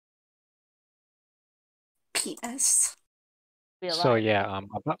penis. So yeah,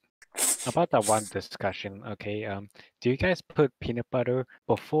 about that one discussion, okay, do you guys put peanut butter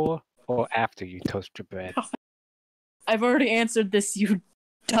before or after you toast your bread? I've already answered this, you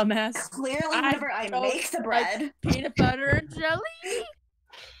dumbass. Clearly, whenever I make the bread. Peanut butter and jelly?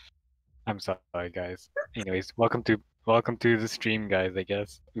 I'm sorry, guys. Anyways, welcome to the stream, guys, I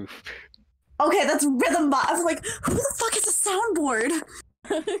guess. Oof. Okay, that's rhythm bot. I was like, who the fuck is a soundboard?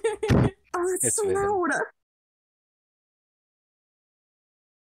 Oh, it's so rhythm. loud.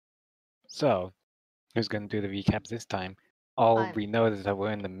 So, who's gonna do the recaps this time? All we know is that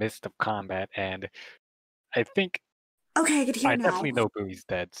we're in the midst of combat, and I think Okay, I could hear now. definitely know Booey's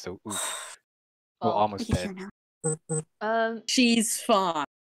dead, so oof. We're almost dead. She's fine.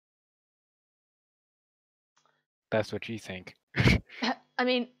 That's what you think. I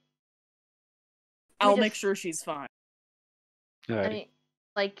mean, I'll make sure she's fine. Alrighty. I mean,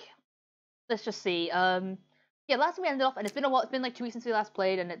 like, let's just see. Yeah, last time we ended off, and it's been a while. It's been like 2 weeks since we last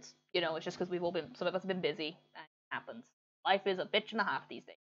played, and it's it's just because some of us have been busy, and it happens. Life is a bitch and a half these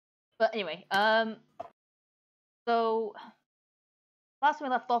days. But anyway, so last time we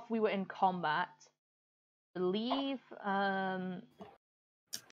left off, we were in combat. I believe, I'm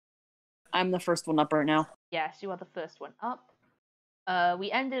the first one up right now. Yes, you are the first one up. We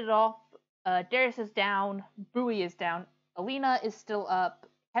ended it off. Darius is down. Bowie is down. Alina is still up.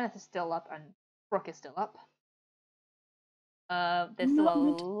 Kenneth is still up, and Brooke is still up. There's still a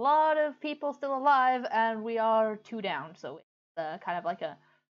lot of people still alive, and we are 2 down. So it's kind of like a,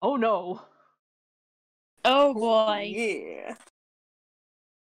 oh no. Oh boy. Yeah.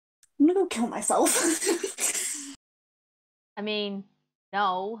 I'm gonna go kill myself. I mean,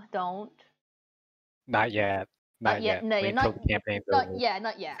 no, don't. Not yet. Not yet. No, Wait you're until not. the campaign's Not over. yet.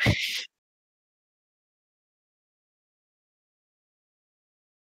 Not yet.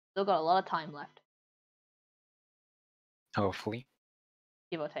 Still got a lot of time left. Hopefully.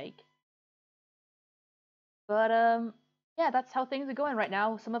 Give or take. But yeah, that's how things are going right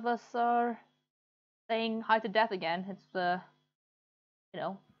now. Some of us are saying hi to death again. It's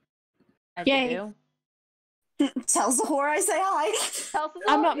as you do. Tells the whore I say hi.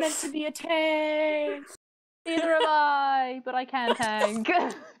 I'm not meant to be a tank. Neither am I, but I can tank.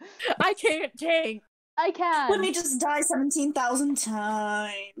 I can't tank. I can. Let me just die 17,000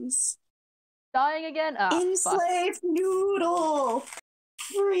 times. Dying again? Enslaved Noodle!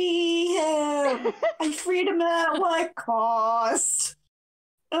 Free him! I freed him at what cost?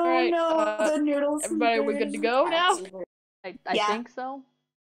 Oh right, no, the noodles. Everybody, we're good to go now? I think so.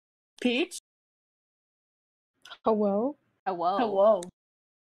 Peach? Hello? Hello.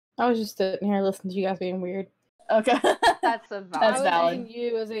 I was just sitting here listening to you guys being weird. Okay. That's valid. That's valid.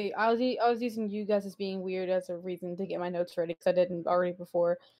 I was using you guys as being weird as a reason to get my notes ready because I didn't already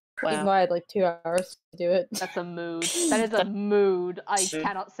before. Wow. Even though I had like 2 hours to do it. That's a mood. That is a mood. I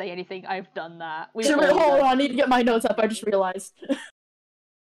cannot say anything. I've done that. Hold on, I need to get my notes up. I just realized.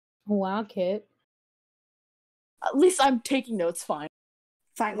 Wow, Kit. At least I'm taking notes fine.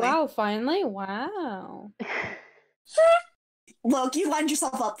 Finally. Wow, finally? Wow. Look, you lined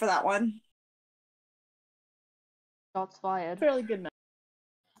yourself up for that one. Shots fired. Fairly good note.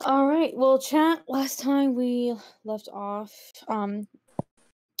 Alright, well, chat, last time we left off,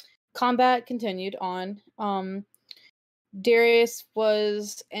 combat continued on. Darius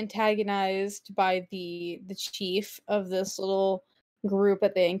was antagonized by the chief of this little group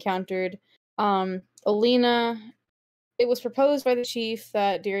that they encountered. Alina, it was proposed by the chief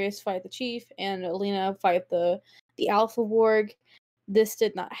that Darius fight the chief and Alina fight the Alpha Warg. This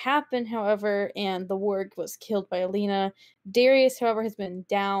did not happen, however, and the Warg was killed by Alina. Darius, however, has been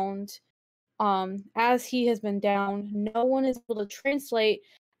downed. As he has been down, no one is able to translate,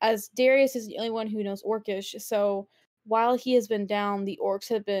 as Darius is the only one who knows Orcish. So while he has been down, the orcs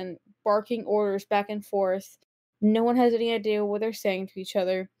have been barking orders back and forth. No one has any idea what they're saying to each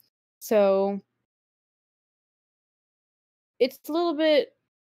other. So it's a little bit...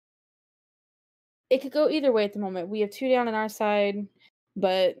 It could go either way at the moment. We have 2 down on our side,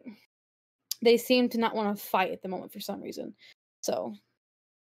 but they seem to not want to fight at the moment for some reason. So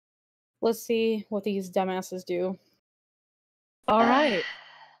let's see what these dumbasses do. Alright.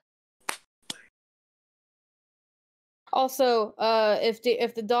 Also,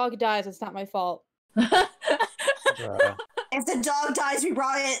 if the dog dies, it's not my fault. If the dog dies, we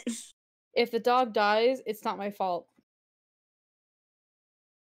riot. If the dog dies, it's not my fault.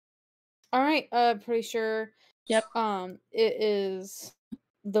 Alright, pretty sure. Yep. It is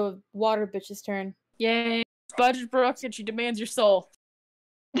the water bitch's turn. Yay. Budget Brooke, and she demands your soul.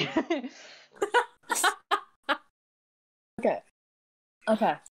 Okay.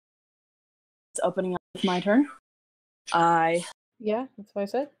 It's opening up. It's my turn. I Yeah, that's what I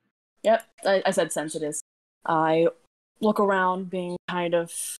said. Yep, I said since it is. I look around, being kind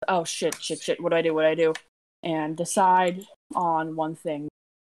of, oh shit, what do I do? And decide on one thing,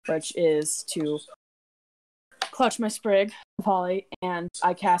 which is to clutch my sprig of holly, and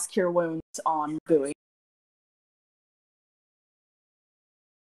I cast Cure Wounds on Bowie.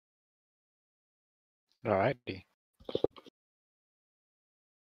 Alrighty.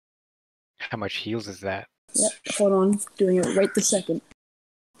 How much heals is that? Yep, hold on, doing it right this second.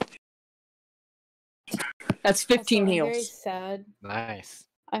 That's 15 Also, I'm heals. very sad. Nice.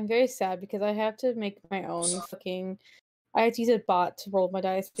 I'm very sad because I have to make my own fucking. I had to use a bot to roll my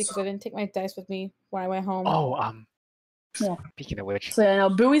dice because I didn't take my dice with me when I went home. Oh, Yeah. speaking of which, So yeah, now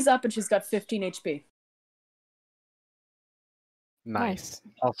Bowie's up and she's got 15 HP. nice.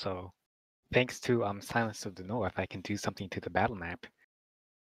 Also, thanks to Silence of the North, I can do something to the battle map.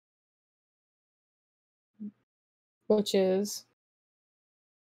 Which is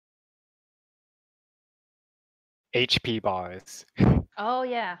HP bars. Oh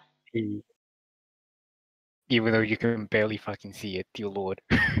yeah. Even though you can barely fucking see it, dear lord.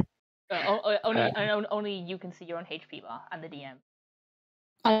 Only you can see your own HP bar and the DM.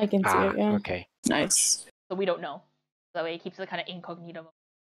 I can see it. Yeah. Okay. Nice. So we don't know. That way it keeps it kind of incognito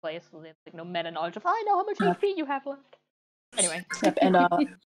place, so there's like no meta knowledge of I know how much HP you have left. Anyway. Yep, and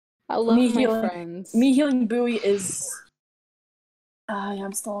I love me my healing, friends. Me healing Bowie is. Yeah,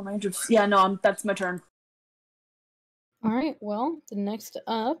 I'm still in range of. Yeah, no, that's my turn. All right. Well, the next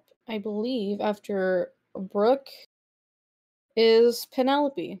up, I believe, after Brooke, is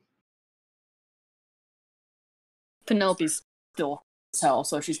Penelope. Penelope's still as hell,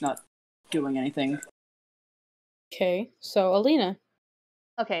 so she's not doing anything. Okay. So Alina.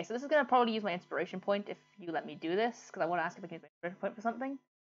 Okay, so this is gonna probably use my inspiration point if you let me do this, because I want to ask if I can use my inspiration point for something.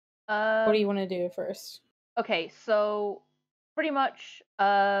 What do you want to do first? Okay, so pretty much,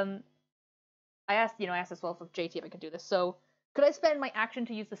 I asked as well for JT if I could do this. So could I spend my action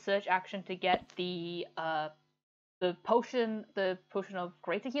to use the search action to get the potion of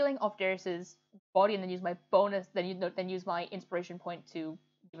greater healing off Darius's body, and then use my bonus, then use my inspiration point to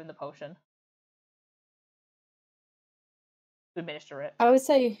give him the potion to administer it? I would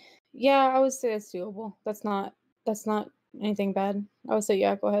say, yeah, I would say it's doable. That's not anything bad. I would say,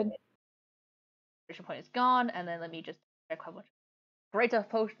 yeah, go ahead. Inspiration point is gone, and then let me just check how much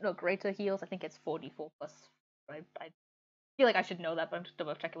greater heals. I think it's 44 plus. I feel like I should know that, but I'm just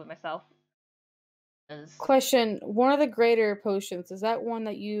double checking with myself. Question: one of the greater potions, is that one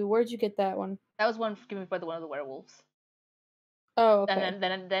that where'd you get that one? That was one given by one of the werewolves. Oh, okay. And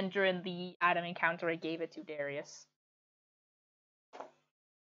then during the Adam encounter, I gave it to Darius.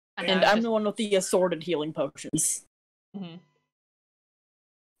 And I'm the one with the assorted healing potions. Mm-hmm.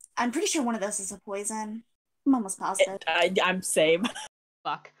 I'm pretty sure one of those is a poison. I'm almost positive. I'm same.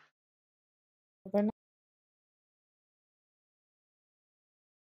 Fuck.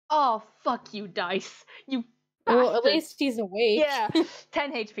 Oh, fuck you, dice. You bastard. Well, at least he's awake. Yeah,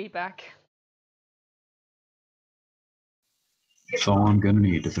 10 HP back. So I'm gonna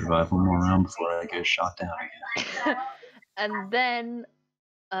need to survive one more round before I get shot down again. And then,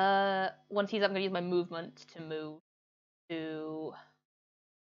 once he's up, I'm gonna use my movement to move to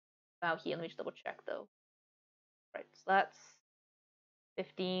about here. Let me just double check though. Right, so that's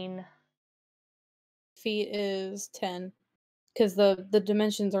 15. Feet is 10. Because the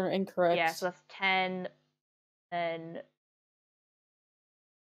dimensions are incorrect. Yeah, so that's 10. And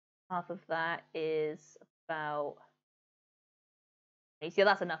half of that is about. Okay, see,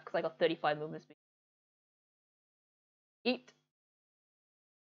 that's enough because I got 35 movement speed. 8.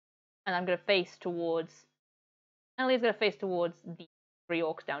 And I'm gonna face towards. Emily's gonna face towards the 3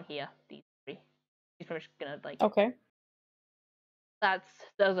 orcs down here. These 3. She's pretty much gonna like. Okay.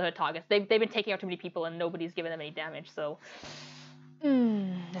 Those are her targets. They've been taking out too many people and nobody's giving them any damage. So,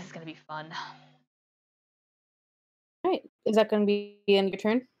 this is gonna be fun. All right. Is that going to be the end of your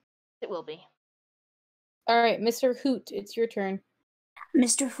turn? It will be. All right, Mr. Hoot, it's your turn.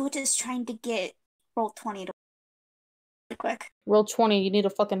 Mr. Hoot is trying to get roll 20 to quick. Roll 20. You need to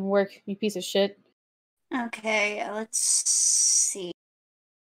fucking work, you piece of shit. Okay, let's see.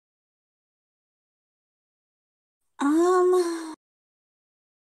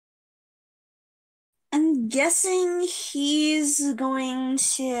 I'm guessing he's going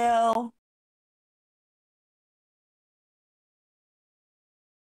to.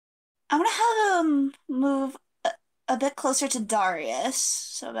 I'm gonna have him move a bit closer to Darius,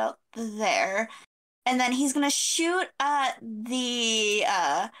 so about there, and then he's gonna shoot at the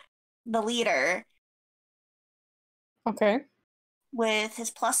leader. Okay. With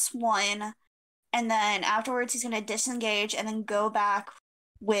his +1, and then afterwards he's going to disengage and then go back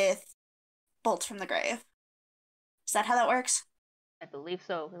with bolts from the grave. Is that how that works? I believe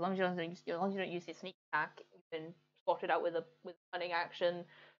so. As long as you don't use your sneak attack, you can swap it out with a cunning action.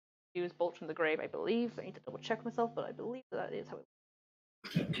 Use bolts from the grave, I believe. I need to double check myself, but I believe that is how it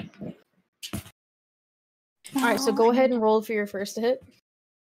works. Alright, so go ahead and roll for your first hit.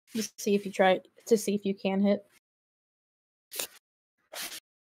 Just see if you see if you can hit.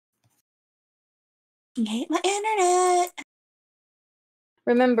 Hate my internet.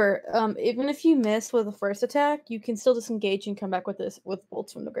 Remember, even if you miss with the first attack, you can still disengage and come back with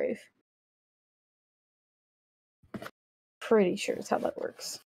bolts from the grave. Pretty sure it's how that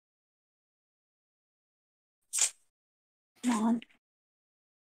works. Come on.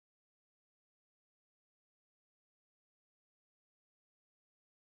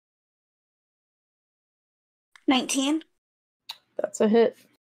 $19. That's a hit.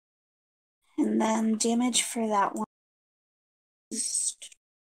 And then damage for that one is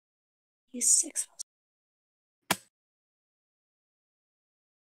 6.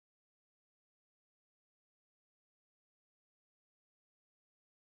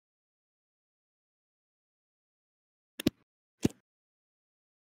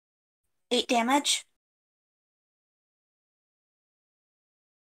 8 damage.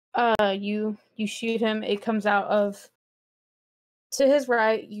 You shoot him. It comes out of to his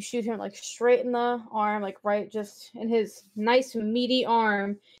right. You shoot him like straight in the arm, like right just in his nice meaty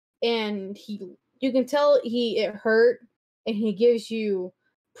arm, and you can tell it hurt, and he gives you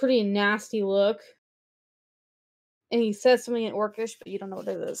pretty nasty look, and he says something in Orcish, but you don't know what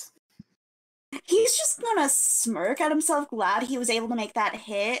it is. He's just gonna smirk at himself, glad he was able to make that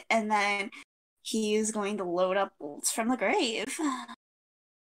hit, and then he's going to load up bolts from the grave.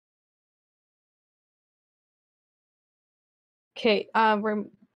 Okay,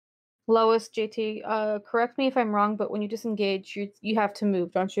 Lois, JT, correct me if I'm wrong, but when you disengage, you have to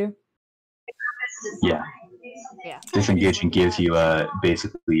move, don't you? Yeah. Yeah. Disengaging gives you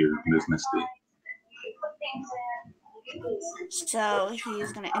basically your movement speed. So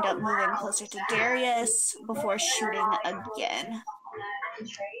he's going to end up moving closer to Darius before shooting again.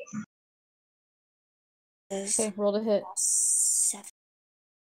 Okay, roll to hit. 7.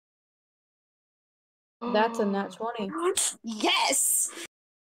 That's a nat 20. Yes!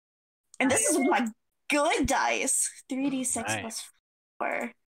 And this is my good dice. 3d6 Nice. plus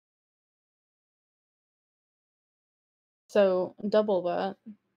 4. So, double that.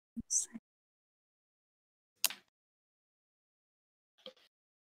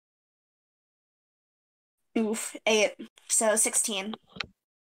 Oof, 8. So 16.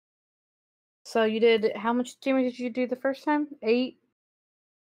 So you did, how much damage did you do the first time? 8?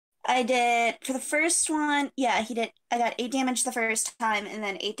 I did, for the first one, yeah, I got 8 damage the first time, and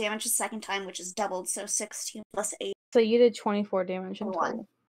then 8 damage the second time, which is doubled, so 16 plus 8. So you did 24 damage in For total. one.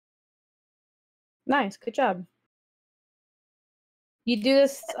 Nice, good job. You do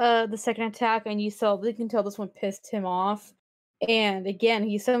this, the second attack, and you can tell this one pissed him off. And again,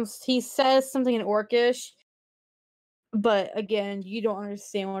 he says something in Orcish, but again, you don't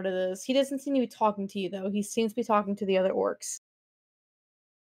understand what it is. He doesn't seem to be talking to you, though. He seems to be talking to the other orcs.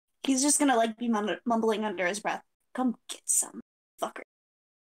 He's just gonna, be mumbling under his breath, "Come get some, fucker."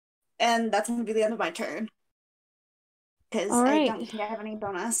 And that's gonna be the end of my turn. Because I don't think I have any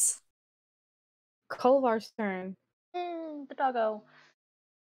bonus. Kolvar's turn. The doggo.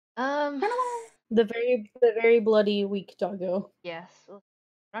 The very bloody, weak doggo. Yes.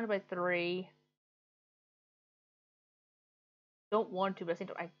 Surrounded by 3. Don't want to, but I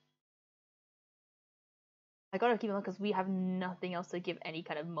think I gotta keep it on because we have nothing else to give any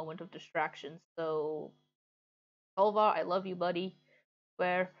kind of moment of distraction. So, Kolvar, I love you, buddy.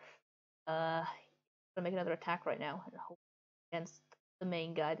 Where, gonna make another attack right now and hope against the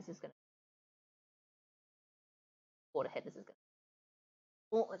main guy. This is gonna. What ahead? This is gonna.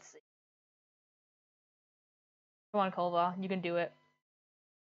 Well, let's see. Come on, Kolvar, you can do it.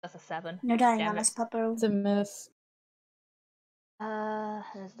 That's a 7. No dying Damn on it. us, puppo. It's a miss.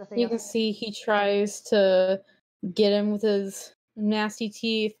 There's nothing You else. can see he tries to get him with his nasty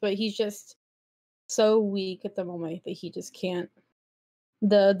teeth, but he's just so weak at the moment that he just can't.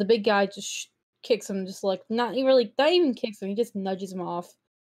 The big guy just kicks him, just like not even kicks him. He just nudges him off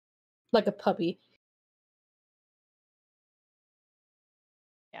like a puppy.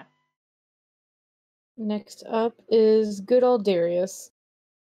 Yeah. Next up is good old Darius.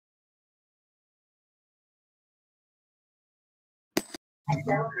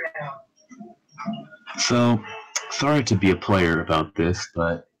 So, sorry to be a player about this,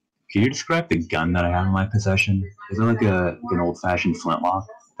 but can you describe the gun that I have in my possession? Is it like an old-fashioned flintlock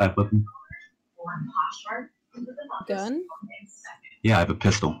type weapon? Gun? Yeah, I have a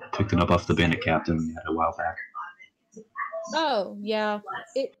pistol. Picked it up off the bandit captain a while back. Oh, yeah.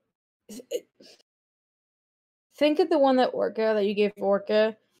 Think of the one that you gave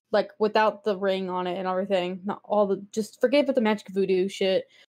Orca, like without the ring on it and everything. Not all the just forget about the magic voodoo shit.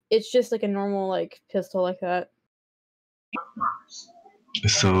 It's just like a normal like pistol like that.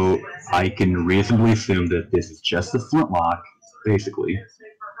 So I can reasonably assume that this is just a flintlock, basically,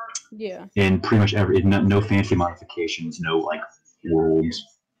 Yeah. and pretty much no fancy modifications, no like world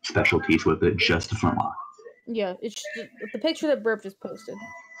specialties with it, just a flintlock. Yeah, it's the picture that Burp just posted.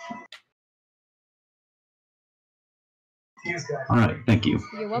 All right, thank you.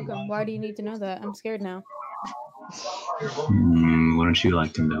 You're welcome. Why do you need to know that? I'm scared now. Wouldn't you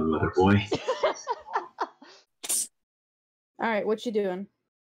like to know, little boy? All right, what you doing?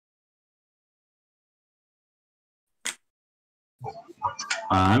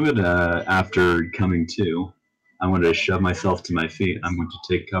 I'm gonna, after coming to, I'm gonna shove myself to my feet. I'm going to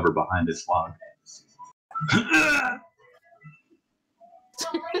take cover behind this log.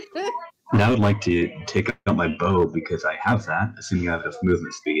 And I would like to take out my bow because I have that. Assuming I have enough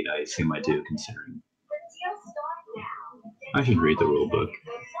movement speed, I assume I do, considering. I should read the rule book.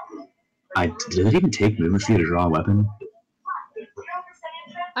 Did it even take movement speed to draw a weapon?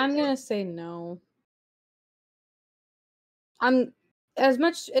 I'm gonna say no. I'm as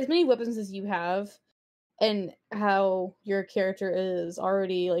many weapons as you have, and how your character is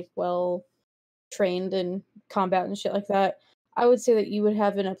already like well trained in combat and shit like that. I would say that you would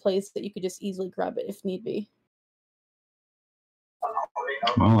have in a place that you could just easily grab it if need be.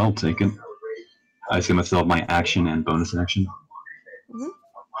 Well, I'll take it. I see myself my action and bonus action.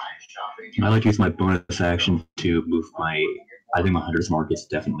 I like to use my bonus action to move my. I think my Hunter's Mark is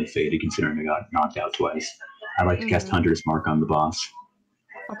definitely faded, considering I got knocked out twice. I like to cast Hunter's Mark on the boss.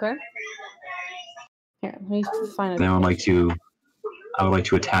 Okay. Here, let me find it. Then I would like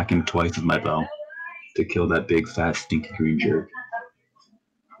to attack him twice with my bow to kill that big, fat, stinky green jerk.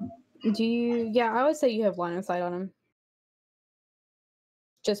 Do you? Yeah, I would say you have line of sight on him.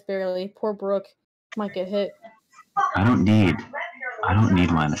 Just barely. Poor Brooke might get hit. I don't need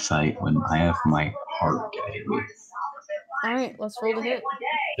line of sight when I have my heart guiding me. All right, let's roll to hit.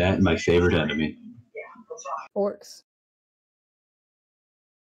 That and my favorite enemy. Orcs.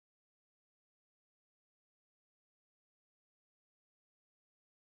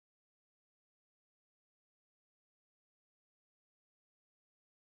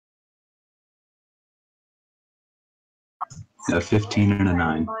 A 15 and a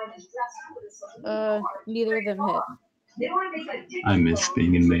 9. Neither of them hit. I miss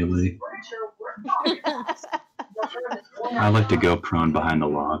being in melee. I like to go prone behind the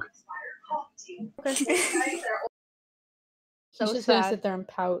log. Okay. So He's just gonna sad. sit there and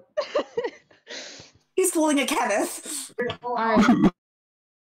pout. He's pulling a Kenneth. Alright.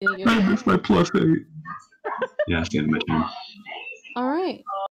 I miss my +8. Yeah, it's the end of my turn. Alright.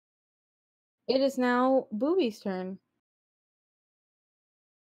 It is now Booby's turn.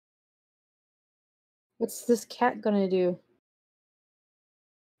 What's this cat gonna do?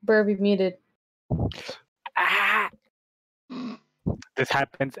 Burby muted. Ah! This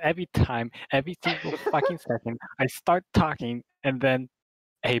happens every time, every single fucking second. I start talking and then,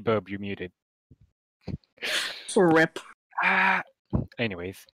 hey, Burb, you're muted. Rip. Ah!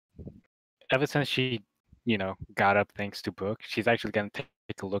 Anyways, ever since she, got up thanks to Brooke, she's actually gonna take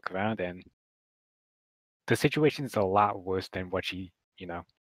a look around, and the situation is a lot worse than what she,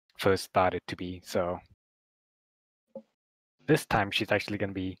 first thought it to be. So this time she's actually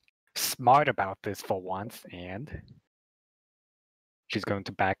gonna be smart about this for once, and she's going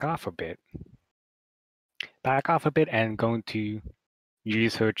to back off a bit. And going to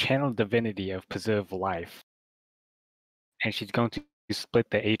use her channel divinity of preserve life. And she's going to split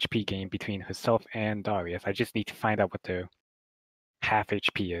the HP gain between herself and Darius. I just need to find out what the half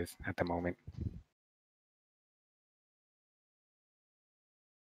HP is at the moment.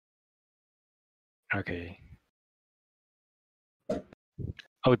 Okay.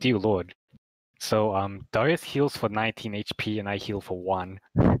 Oh dear lord. So Darius heals for 19 HP and I heal for 1.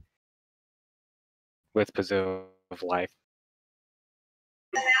 With preserve life.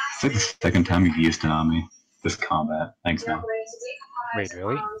 It's like the second time you've used it on me. This combat. Thanks, man. Wait,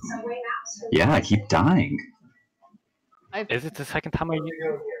 really? Yeah, I keep dying. Is it the second time I use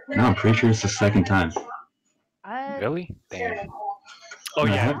it? No, I'm pretty sure it's the second time. Really? Damn. Oh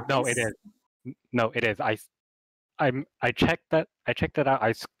yeah, no, it is. No, it is. I checked that. I checked that out.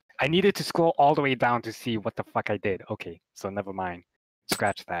 I needed to scroll all the way down to see what the fuck I did. Okay, so never mind.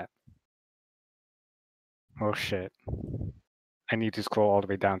 Scratch that. Oh shit. I need to scroll all the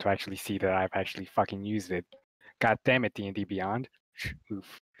way down to actually see that I've actually fucking used it. God damn it, D&D Beyond.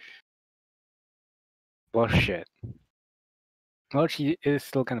 Oof. Well, shit. Well, she is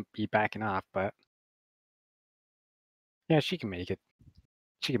still gonna be backing off, but yeah, she can make it.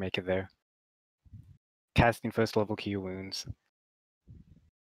 She can make it there. Casting first level Cure Wounds.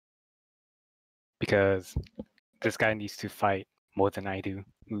 Because this guy needs to fight more than I do.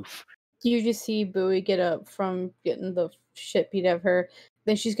 Oof. You just see Bowie get up from getting the shit beat out of her.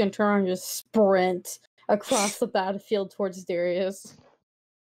 Then she's gonna turn around and just sprint across the battlefield towards Darius.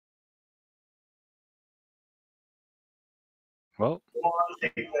 Well,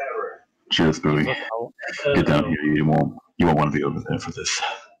 Cheers, Bowie. Get down here. You won't want to be over there for this.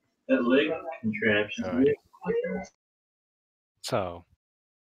 Alright. So,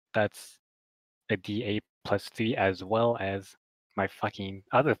 that's a D8 plus 3 as well as my fucking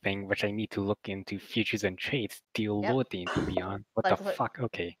other thing, which I need to look into features and traits. Dear Yep. Lord, D&D Beyond. What Like the what- fuck?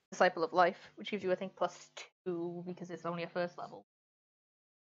 Okay. Disciple of Life, which gives you, I think, +2 because it's only a first level.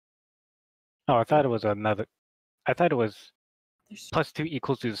 Oh, I thought it was another. I thought it was plus 2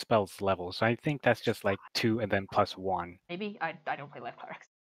 equals to the spell's level. So I think that's just like 2 and then plus 1. Maybe I don't play Life Clerics.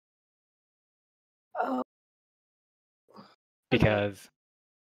 Oh. Because.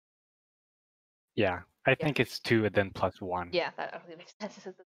 Yeah, I think it's 2 and then plus 1. Yeah, that actually makes sense.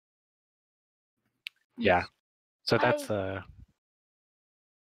 Yeah. So I- that's a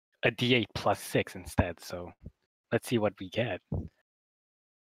D8 plus 6 instead. So let's see what we get.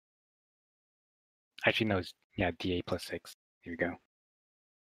 Actually, no, it's, yeah, D8 plus 6. Here we go.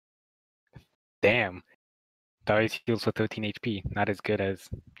 Damn. Darius heals for 13 HP. Not as good as,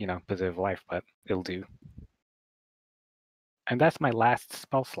 Preserve Life, but it'll do. And that's my last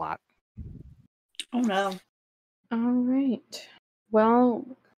spell slot. Oh no. Alright. Well,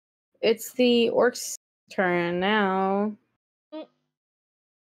 it's the orc's turn now.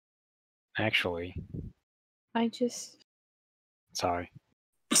 Actually, sorry.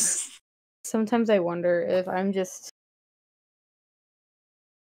 Sometimes I wonder if I'm just.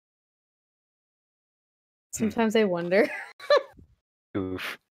 Sometimes I wonder.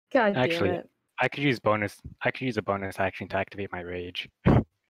 Oof. God Actually, damn it. I could use a bonus action to activate my rage.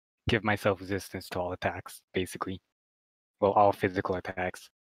 Give myself resistance to all attacks, basically. Well, all physical attacks.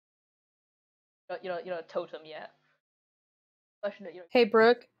 You're not a totem yet. Hey,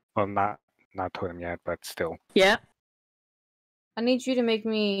 Brooke, Well, not totem yet, but still. Yeah. I need you to make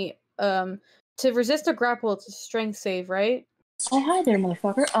me to resist a grapple. It's a strength save, right? Oh, hi there,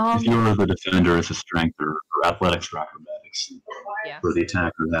 motherfucker. If you're the defender, it's a strength or athletics or acrobatics. Yeah. For the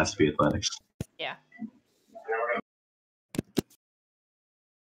attacker, it has to be athletics. Yeah.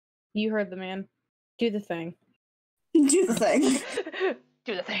 You heard the man. Do the thing. Do the thing.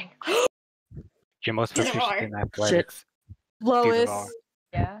 Do the thing. You're most Get it proficient hard. in athletics. Lois. roar.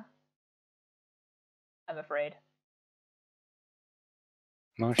 Yeah. I'm afraid.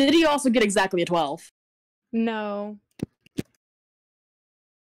 No, Did he also get exactly a 12? No.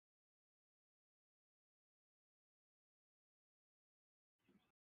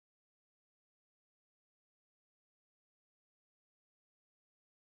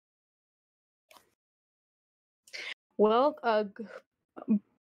 Well,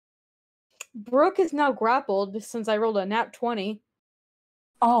 Brooke is now grappled since I rolled a nat 20.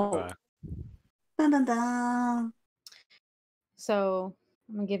 Oh. Dun, dun, dun. So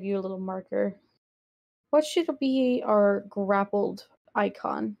I'm gonna give you a little marker. What should be our grappled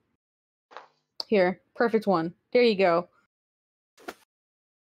icon? Here, perfect one. There you go.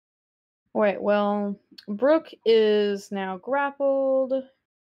 Wait, well, Brooke is now grappled.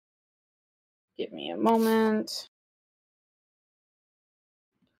 Give me a moment.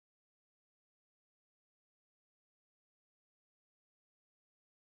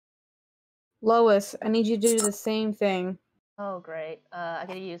 Lois, I need you to do the same thing. Oh, great. I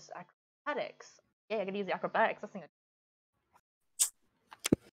gotta use acrobatics. Yeah, I gotta use the acrobatics. That's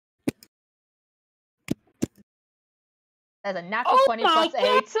There's a natural 20 my plus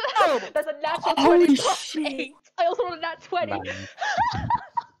 8. God! There's a natural Holy 20 plus shit. 8. I also rolled a nat 20. Nice.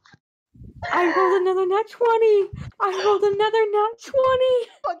 I rolled another nat 20! I rolled another nat 20!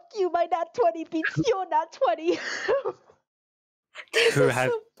 Fuck you, my nat 20 beats your nat 20. This Who is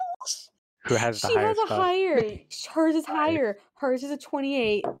has- so bullshit. Who has the She has highest a spell? higher. Me. Hers is higher. Hers is a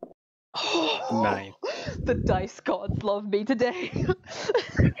 28. Nice. The dice gods love me today.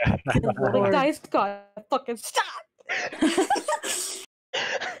 The Lord. dice god fucking stop!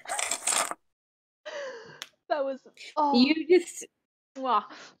 That was. Oh. You just. Mwah.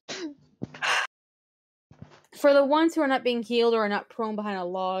 For the ones who are not being healed or are not prone behind a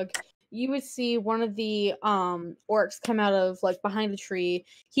log, you would see one of the orcs come out of like behind the tree.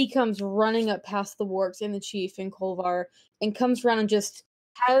 He comes running up past the orcs and the chief and Kolvar and comes around and just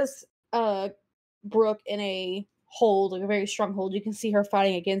has Brooke in a hold, like a very strong hold. You can see her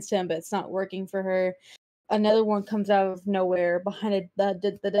fighting against him, but it's not working for her. Another one comes out of nowhere behind the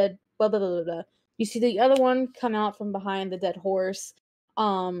dead blah, blah, blah, blah. You see the other one come out from behind the dead horse.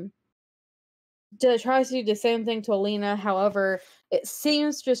 Tries to do the same thing to Alina. However, it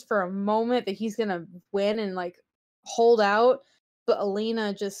seems just for a moment that he's gonna win and like hold out, but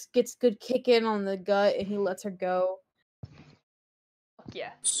Alina just gets good kick in on the gut and he lets her go.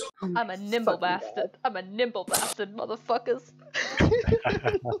 Yeah. Oh I'm a nimble fucking bastard. God. I'm a nimble bastard, motherfuckers.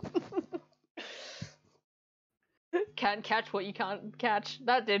 Can't catch what you can't catch.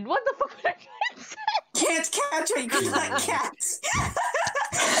 That did. What the fuck did I say? Can't catch what you can't catch.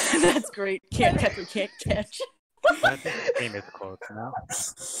 That's great. Can't catch what can't catch. That's a famous quote now.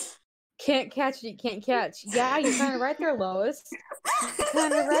 Can't catch what you can't catch. Yeah, you're kind of right there, Lois. You're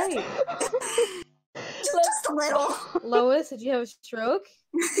kind of right. Just a little. Lois, did you have a stroke?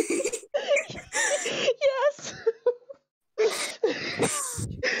 Yes.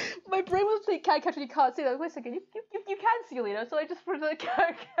 My brain was saying can't catch what you can't see. Like, wait a second, you can see, Lena, so I just put the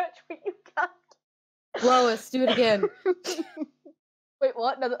can't catch what you can't. Lois, do it again. Wait,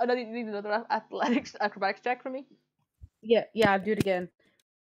 what? You need another acrobatics check for me? Yeah, do it again.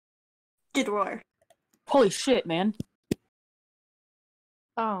 Did roar. Holy shit, man.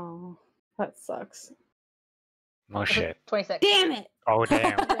 Oh, that sucks. No shit. 26. Damn it! Oh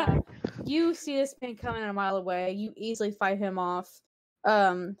damn. Yeah. You see this man coming a mile away. You easily fight him off.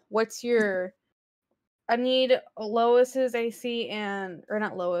 What's your... I need Lois's AC or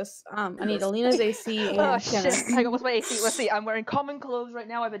not Lois. I need Alina's AC and Oh Kenneth. shit! Hang on, what's my AC? Let's see. I'm wearing common clothes right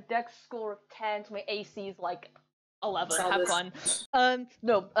now. I have a dex score of 10, so my AC is like 11. Have fun.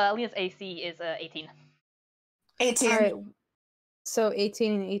 No, Alina's AC is 18. 18. Alright. So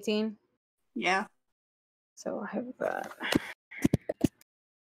 18 and 18. Yeah. So I have that.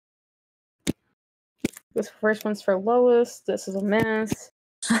 This first one's for Lois. This is a mess.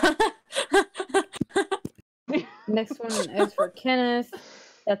 Next one is for Kenneth.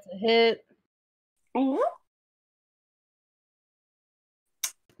 That's a hit. Ooh.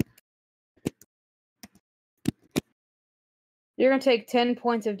 You're gonna take 10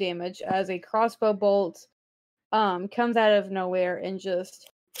 points of damage as a crossbow bolt comes out of nowhere and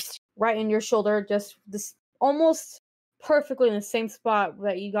just right in your shoulder, just this almost perfectly in the same spot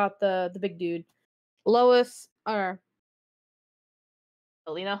that you got the big dude. Lois,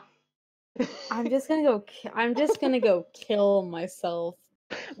 Alina. I'm just gonna go kill myself.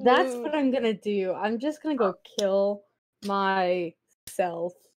 That's what I'm gonna do. I'm just gonna go kill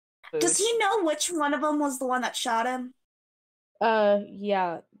myself. Does he know which one of them was the one that shot him?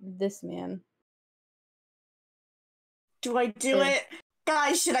 Yeah, this man. Do I do it?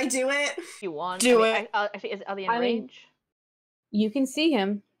 Guys, should I do it? You want? Do it. Actually, are they in range? You can see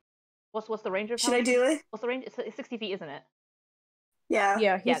him. What's the range of? Should I do it? What's the range? It's 60 feet, isn't it? Yeah.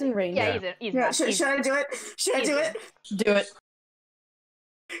 Yeah, he's in range. Yeah, Yeah. he's Yeah, in. should I do it? Should I do it? Do it.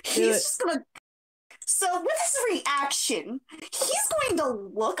 He's just gonna. So with his reaction, he's going to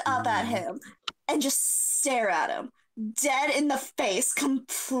look up at him and just stare at him, dead in the face,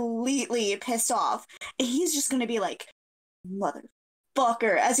 completely pissed off. And he's just gonna be like,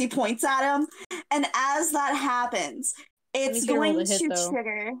 "Motherfucker," as he points at him. And as that happens, it's going to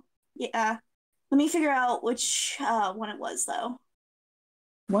trigger. Yeah. Let me figure out which one it was, though.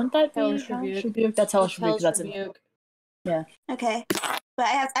 Wouldn't that be Hellish Hellish Rebuke? Rebuke? That's Hellish Rebuke. Hellish That's it. Rebuke. Yeah. Okay, but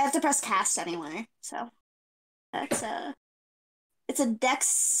I have to press cast anyway, so that's it's a dex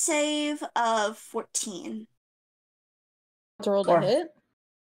save of 14. To roll the hit?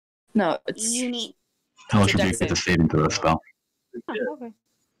 No, it's You need Hellish It's a Rebuke dex is a saving throw spell. Oh, okay.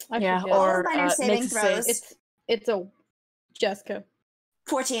 I yeah, forget. or Minor saving makes a save. throws. It's a Jessica.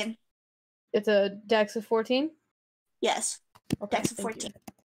 14. It's a dex of 14? Yes, Okay, dex of thank 14. you.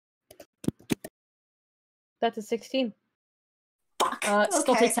 That's a 16. Fuck.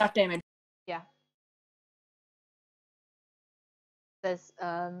 Still takes half damage. Yeah. There's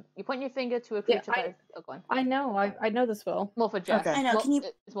you point your finger to a creature that is. Oh, go on. I know. I know the spell. More for Jess. Okay. I know, can you-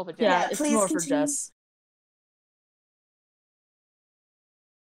 It's more for Jess. Yeah, Yeah, it's please more for continue. Jess.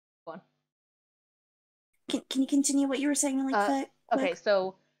 Go on. Can you continue what you were saying really quick? Okay,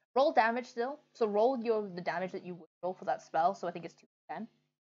 so roll damage still. So roll the damage that you would roll for that spell. So I think it's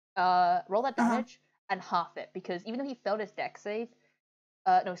 2d10. Roll that damage and half it, because even though he failed his dex save,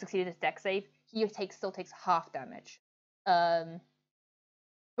 succeeded his dex save, he still takes half damage. Pretty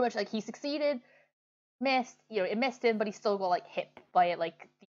much like he succeeded, missed, it missed him, but he still got like hit by it like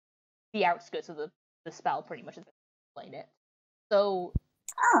the outskirts of the spell pretty much is explain it. So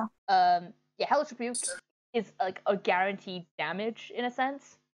Oh. yeah, Hellish Rebuke is like a guaranteed damage in a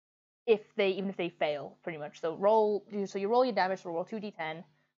sense. Even if they fail, pretty much. So you roll your damage, so roll 2d10,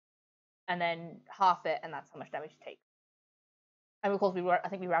 and then half it, and that's how much damage you take. And of course, I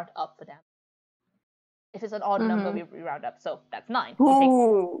think we round up the damage. If it's an odd number, we round up. So that's 9.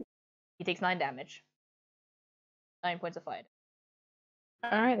 He takes 9 damage. 9 points of fire.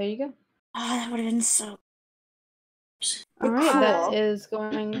 Alright, there you go. Oh, that would have been so. Alright, that is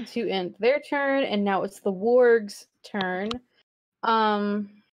going to end their turn, and now it's the warg's turn.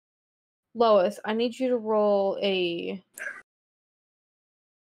 Lois, I need you to roll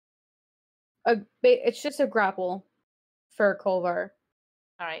it's just a grapple for Kolvar.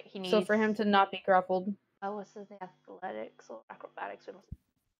 Alright, he needs. So for him to not be grappled. Oh, what's his athletics or acrobatics? We must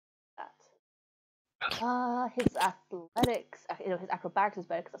that. His athletics. His acrobatics is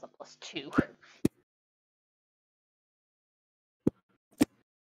better because that's a +2.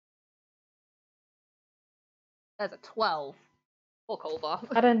 That's a 12 for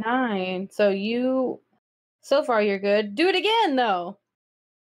Kolvar. Out of 9. So far you're good. Do it again though.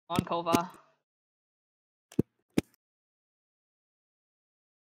 On Kolvar.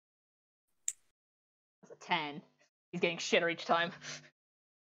 That's a 10. He's getting shitter each time.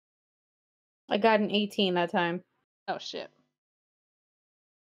 I got an 18 that time. Oh shit.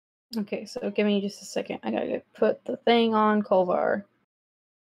 Okay, so give me just a second. I gotta put the thing on Kolvar.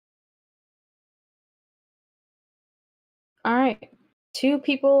 Alright. 2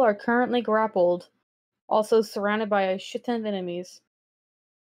 people are currently grappled, also surrounded by a shit ton of enemies.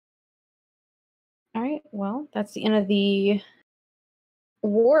 Alright, well, that's the end of the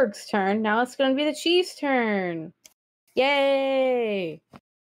warg's turn. Now it's gonna be the chief's turn. Yay!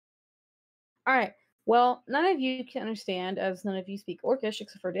 Alright, well, none of you can understand, as none of you speak Orcish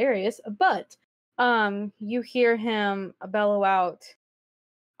except for Darius, but you hear him bellow out,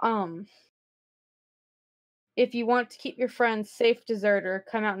 if you want to keep your friends safe, deserter,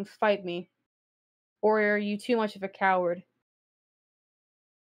 come out and fight me. Or are you too much of a coward?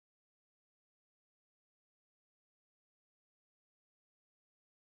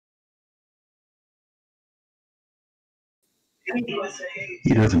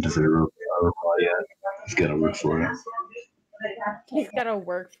 He doesn't deserve a reply yet. He's got to work for it. He's gotta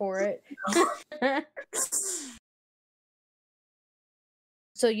work for it.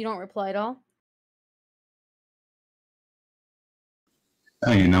 So you don't reply at all?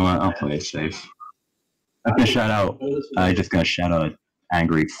 Oh, you know what? I'll play it safe. I'm just gonna shout out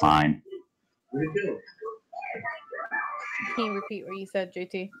angry fine. Can you repeat what you said,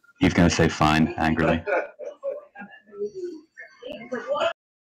 JT? He's gonna say fine angrily.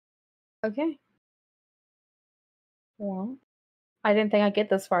 Okay. Well, I didn't think I'd get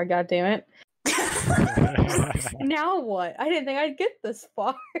this far, goddammit. Now what? I didn't think I'd get this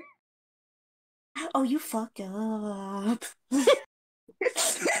far. Oh, you fucked up.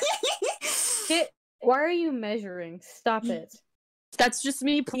 Why are you measuring? Stop it. That's just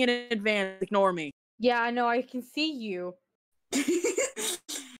me playing in advance. Ignore me. Yeah, I know. I can see you.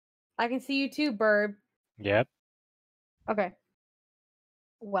 I can see you too, Burb. Yep. Okay.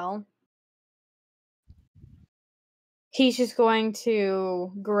 Well, he's just going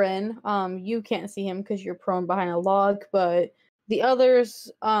to grin. You can't see him because you're prone behind a log, but the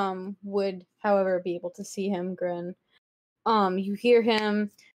others would, however, be able to see him grin. You hear him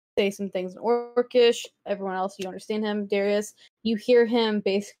say some things in Orcish. Everyone else, you understand him. Darius, you hear him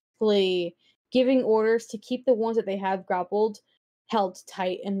basically giving orders to keep the ones that they have grappled held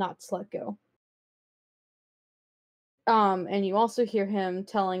tight and not to let go. And you also hear him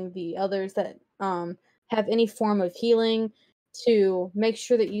telling the others that have any form of healing to make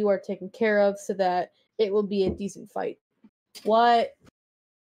sure that you are taken care of so that it will be a decent fight. What?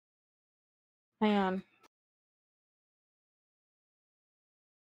 Hang on.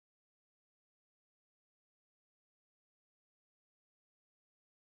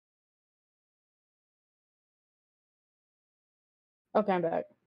 Okay, I'm back.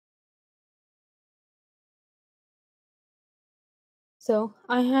 So,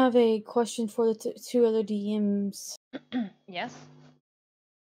 I have a question for the two other DMs. Yes.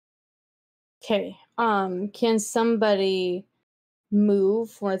 Okay. Can somebody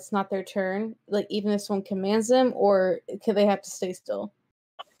move when it's not their turn? Like, even if someone commands them, or can they have to stay still?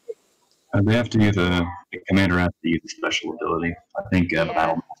 They have to use the commander has to use a special ability. I think the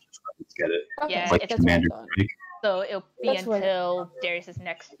battle masters get it. Okay, Yeah, Like it's commander. so it'll be That's what- until Darius's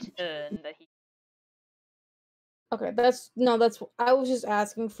next turn that he. Okay, I was just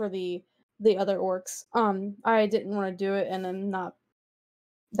asking for the other orcs. I didn't want to do it and then not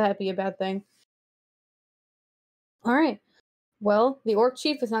that'd be a bad thing. All right. Well, the orc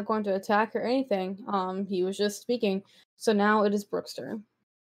chief is not going to attack or anything. He was just speaking. So now it is Brooke's turn.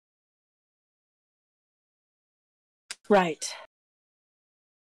 Right.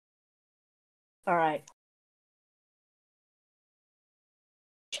 All right.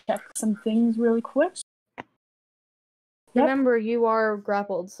 Check some things really quick. Yep. Remember, you are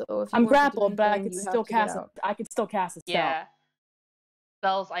grappled, so if you I'm want to do grappled, but I anything, could you have still to get cast. out. I could still cast a spell. Yeah.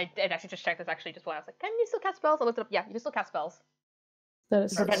 Spells, I did actually just check this actually just when I was like, can you still cast spells? I looked it up. Yeah, you can still cast spells. That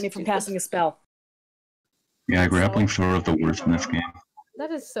is so Prevent me from stupid. casting a spell. Yeah, grappling's sort of the worst in this game.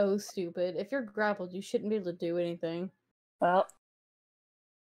 That is so stupid. If you're grappled, you shouldn't be able to do anything. Well,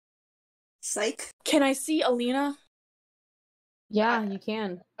 Psych. can I see Alina? Yeah, you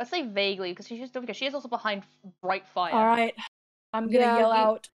can. I'd say vaguely, because she is also behind bright fire. All right. I'm gonna Yeah, yell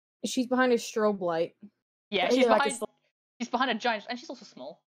out. She's behind a strobe light. Yeah, Yeah, I can she's behind a giant, and she's also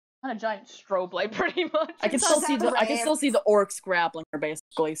small. Behind a giant strobe light, pretty much. I can It's still not see that I can rare. still see the orcs grappling her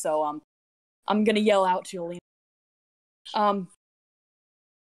basically. So I'm gonna yell out to Alina.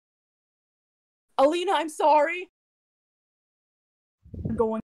 Alina, I'm sorry. I'm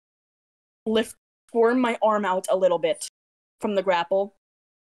going to form my arm out a little bit from the grapple,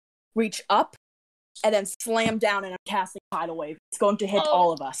 reach up, and then slam down, and I'm casting Tidal Wave. It's going to hit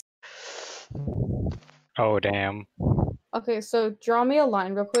all of us. Oh, damn. Okay, so draw me a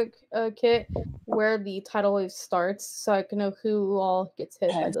line real quick, Kit, where the tidal wave starts, so I can know who all gets hit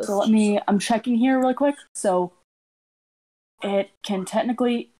by Okay, this. so I'm checking here really quick. So it can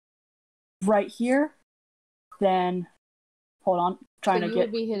technically right here. Then hold on, trying So to you get.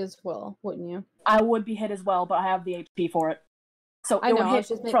 would be hit as well, wouldn't you? I would be hit as well, but I have the HP for it. So I it know. would I hit was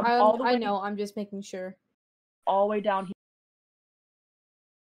just from all the way. I know. I'm just making sure. All the way down here,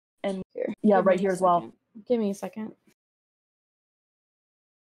 and Here, yeah, give right me here a as well. second. Give me a second.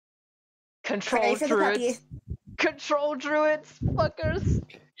 Control Pray for the puppy. druids. Control druids, fuckers.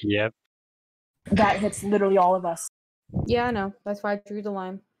 Yep. That hits literally all of us. Yeah, I know. That's why I drew the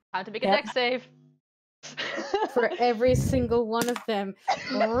line Time to make a Yep. dex save. for every single one of them.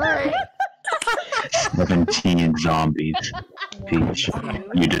 Right. 17 zombies. Peach,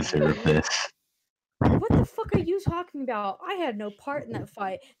 you deserve this. What the fuck are you talking about? I had no part in that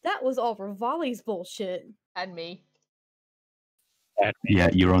fight. That was all Rivali's bullshit. And me. Yeah,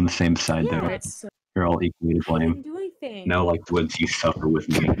 you're on the same side Yeah. though. Alright, so You're all equally to I didn't blame. do anything. No, like Woods, you suffer with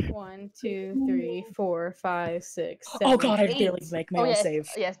me. 1, 2, 3, 4, 5, 6, 7, oh god, I 8. barely make my Oh own yes, save.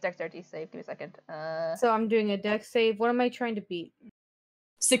 yes, dexterity save. Give me a second. So I'm doing a dex save. What am I trying to beat?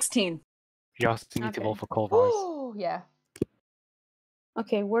 16. You also need Okay. to roll for cold eyes. Oh yeah.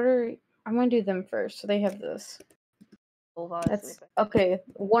 Okay, I'm gonna do them first. So they have this. That's okay.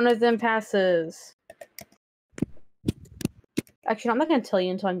 One of them passes. Actually, I'm not gonna tell you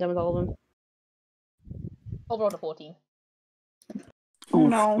until I'm done with all of them. I'll roll to 14. Oh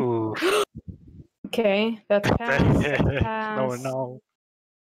no. Ooh. Okay, that's pass. That's No, pass. no.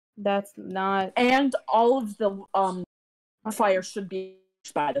 That's not. And all of the fire should be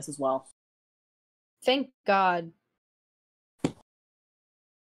reached by this as well. Thank God. Get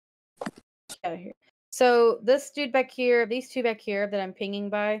out of here. So this dude back here, these two back here that I'm pinging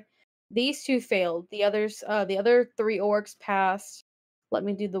by, these two failed. The others, the other 3 orcs passed. Let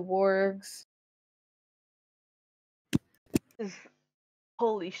me do the wargs.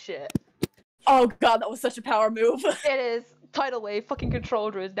 Holy shit. Oh god, that was such a power move. It is. Tidal wave, fucking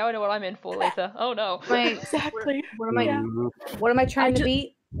control druids. Now I know what I'm in for later. Oh no. Exactly. What am I? Ooh. What am I trying to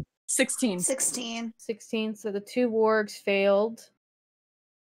beat? 16. 16. 16. So the 2 wargs failed.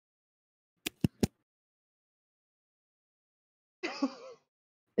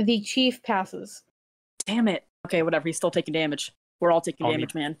 The chief passes. Damn it. Okay, whatever. He's still taking damage. We're all taking Only-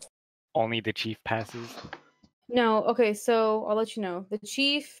 damage, man. Only the chief passes. No, okay, so I'll let you know. The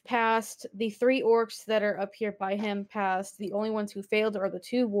chief passed, the 3 orcs that are up here by him passed. The only ones who failed are the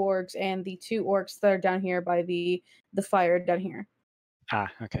 2 wargs and the 2 orcs that are down here by the fire down here. Ah,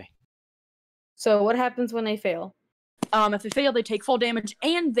 okay. So what happens when they fail? If they fail, they take full damage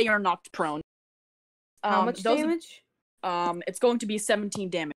and they are knocked prone. How much those- damage? It's going to be 17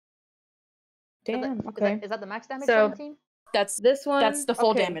 damage. Damn, Is okay. that the max damage? So- 17? That's This one that's the full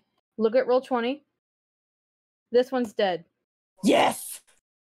okay, damage. Look at roll 20. This one's dead. Yes.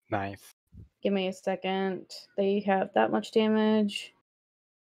 Nice. Give me a second. They have that much damage.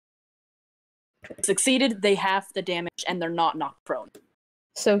 Succeeded, they half the damage and they're not knocked prone.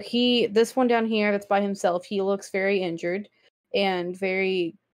 So this one down here that's by himself, he looks very injured and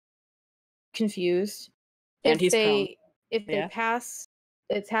very confused. And If he's prone. If they Yeah. pass,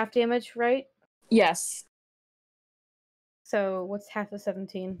 it's half damage, right? Yes. So what's half of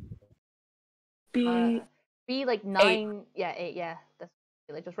 17? Be Be like 9. Yeah, 8. Yeah, that's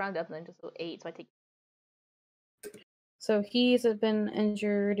like just round up and then just 8. So I take. So he's been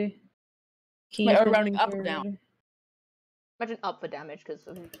injured. He's Wait, are we been rounding up or down? injured. Imagine up for damage because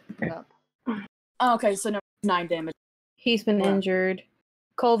up. Oh, okay, so no 9 damage. He's been Wow. injured.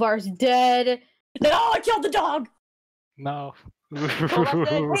 Kolvar's dead. No, I killed the dog. No. Kova's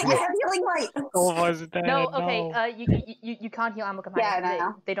dead. Wait, I have healing light. Was dead. No, okay. No. You can't heal animal companions. Yeah, I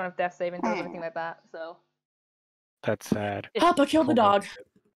know. They don't have death saving throws or anything like that. So That's sad. Papa killed the dog.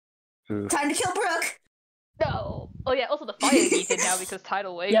 Oof. Time to kill Brooke. no. Oh yeah. Also, the fire is heated now because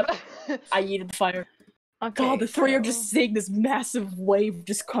tidal wave. Yep. I yeeted the fire. Okay, God, the three are so- just seeing this massive wave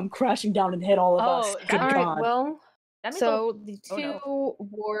just come crashing down and hit all of us. Oh, Good that- God. Alright, well, That means so the oh, two no.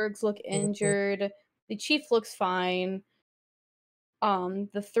 wargs look injured. The chief looks fine.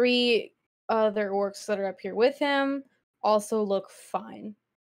 The 3 other orcs that are up here with him also look fine.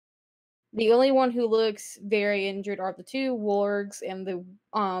 The only one who looks very injured are the 2 wargs and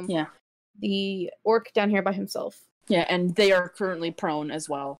the orc down here by himself. Yeah, and they are currently prone as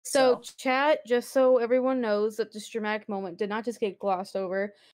well. So, chat, just so everyone knows that this dramatic moment did not just get glossed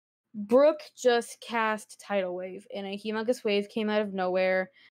over, Brooke just cast Tidal Wave, and a humongous wave came out of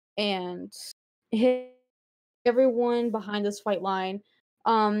nowhere and hit everyone behind this white line.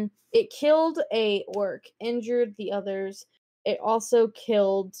 It killed a orc, injured the others. It also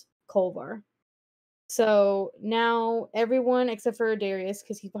killed Kolvar. So now everyone except for Darius,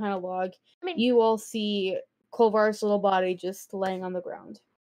 because he's behind a log, you all see Kolvar's little body just laying on the ground.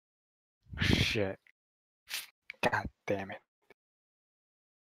 Shit. God damn it.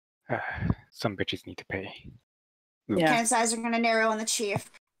 Some bitches need to pay. Oops. Yeah. Kenneth's eyes are going to narrow on the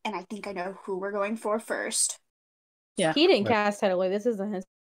chief, and I think I know who we're going for first. Yeah. He didn't But- cast Tidal Wave. This isn't his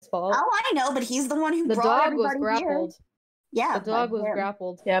fault. Oh, I know, but he's the one who The brought dog was everybody here. grappled. Yeah, The dog by was him.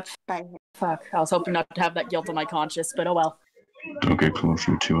 grappled. Yep. By him. Fuck. I was hoping not to have that guilt on my conscience, but oh well. Don't get close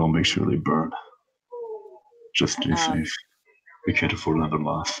to two. I'll make sure they burn. Just to be Um, safe. We can't afford another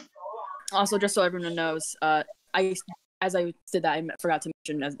loss. Also, just so everyone knows, as I did that, I forgot to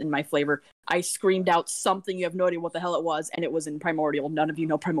mention in my flavor, I screamed out something. You have no idea what the hell it was, and it was in Primordial. None of you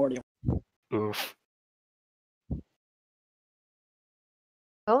know Primordial. Oof.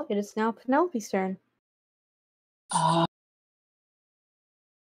 Well, it is now Penelope's turn. Oh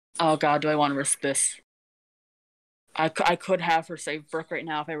God, do I want to risk this? I could have her save Brooke right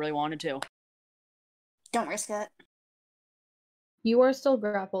now if I really wanted to. Don't risk it. You are still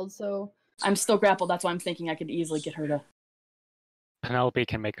grappled, so I'm still grappled. That's why I'm thinking I could easily get her to. Penelope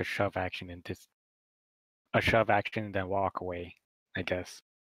can make a shove action and then walk away, I guess.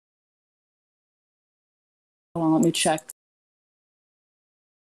 Hold on, let me check.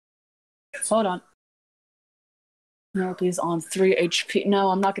 Hold on. Penelope's on 3 HP. No,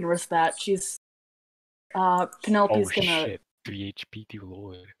 I'm not gonna risk that. She's Penelope's Oh gonna. shit. 3 HP, dear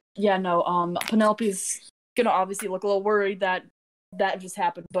lord. Yeah, no. Penelope's gonna obviously look a little worried that just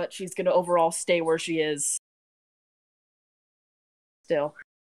happened, but she's gonna overall stay where she is. Still.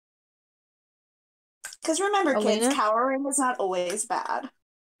 Because remember, kids, Elena? cowering is not always bad.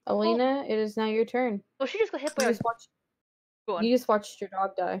 Alina, it is now your turn. Well, she just got hit by You a. just watched. Go on. You just watched your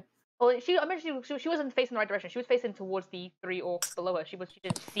dog die. Well, I mean, she wasn't facing the right direction. She was facing towards the 3 orcs below her. She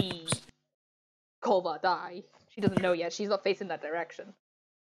didn't see Kolva die. She doesn't know yet. She's not facing that direction.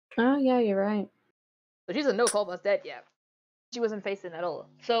 Oh yeah, you're right. So she doesn't know Kolva's dead yet. She wasn't facing at all.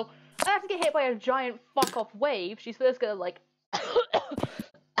 So after get hit by a giant fuck off wave, she's first gonna like. I'm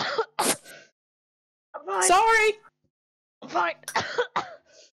fine. Sorry. I'm fine.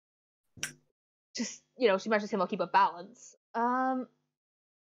 Just she manages to keep her balance.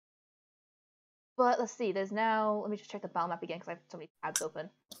 But let's see. There's now. Let me just check the battle map again because I have so many tabs open.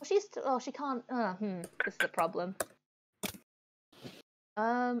 She can't. This is a problem.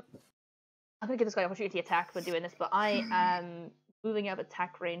 I'm gonna give this guy opportunity attack for doing this, but I am moving out of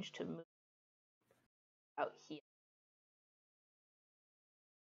attack range to move out here.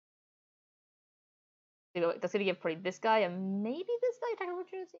 That's gonna give probably this guy and maybe this guy attack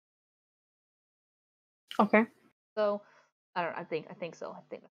opportunity. Okay. So I don't. I think so.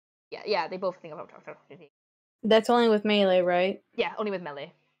 Yeah. They both think of attack opportunity. That's only with melee, right? Yeah, only with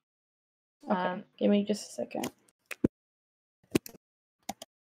melee. Okay. Give me just a second.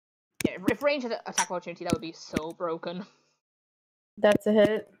 Yeah, if range had attack opportunity, that would be so broken. That's a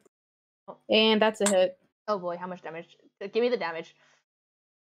hit. Oh. And that's a hit. Oh boy, how much damage? Give me the damage.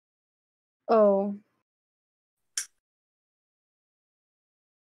 Oh.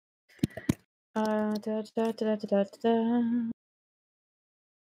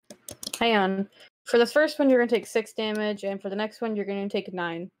 Hang on. For the first one, you're going to take 6 damage, and for the next one, you're going to take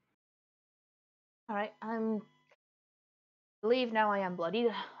 9. Alright, I believe now I am bloodied.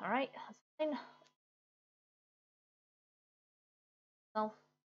 Alright, that's fine. Self.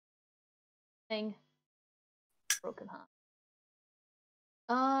 Thing. Broken heart.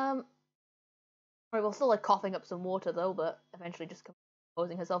 Alright, well, still like coughing up some water though, but eventually just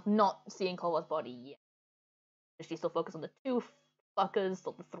composing herself, not seeing Kolva's body yet. She's still focused on the 2 fuckers,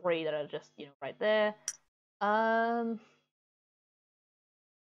 still the 3 that are just, right there. I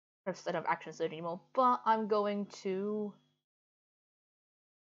don't have action surge anymore, but I'm going to.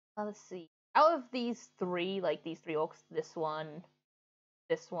 Let's see. Out of these 3, like these 3 orcs, this one,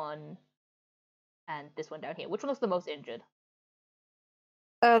 and this one down here, which one looks the most injured?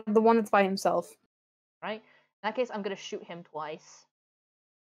 The one that's by himself. Right? In that case, I'm gonna shoot him twice.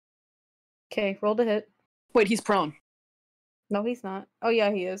 Okay, roll to hit. Wait, he's prone. No, he's not. Oh,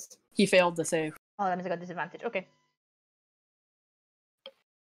 yeah, he is. He failed the save. Oh, that means I got disadvantage. Okay.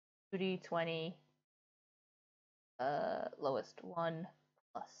 2d20. Lowest 1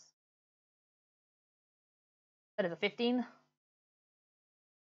 plus. That is a 15.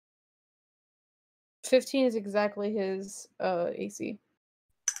 15 is exactly his AC.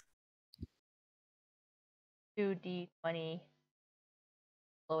 2d20.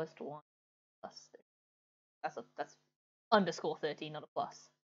 Lowest 1 plus 30. That's underscore 13, not a plus.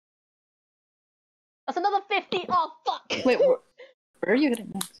 That's another 50! Oh, fuck! Wait, where are you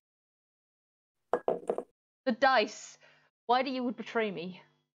hitting next? The dice. Why do you betray me?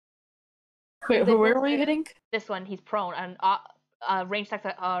 Wait, where were you hitting? This one, he's prone, and range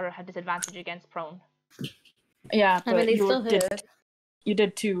attacks have disadvantage against prone. Yeah, but I mean, they still hit. You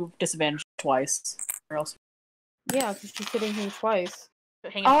did 2 disadvantage twice. Or else. Yeah, because she's hitting him twice.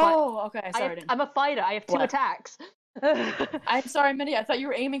 Oh, okay. Sorry. I'm a fighter. I have 2 attacks. I'm sorry, Minnie. I thought you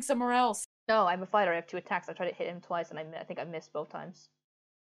were aiming somewhere else. No, I'm a fighter. I have 2 attacks. I tried to hit him twice, and I think I missed both times.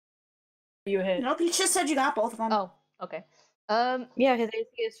 You hit. Nope, you just said you got both of them. Oh, okay. Yeah, his AC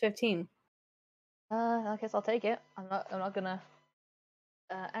is 15. I guess I'll take it. I'm not gonna.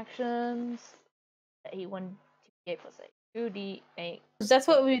 Actions. 1, 2d8 plus 8. 2d8. That's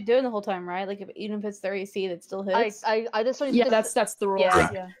what we've been doing the whole time, right? Like, even if it's their AC, that still hits. Yeah, that's the rule. Yeah.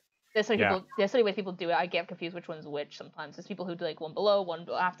 Yeah. There's so many ways people do it. I get confused which one's which sometimes. There's people who do like one below, one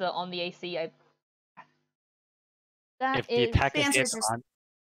after on the AC. If the attack is hit on...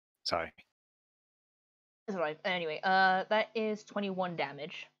 Sorry. That's right. Anyway, that is 21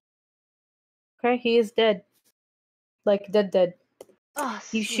 damage. Okay, he is dead. Like, dead. Oh,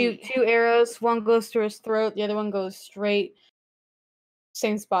 You shoot 2 arrows, one goes through his throat, the other one goes straight.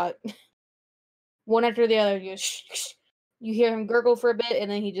 Same spot. One after the other, you hear him gurgle for a bit,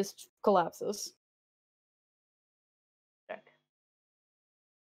 and then he just collapses. Check.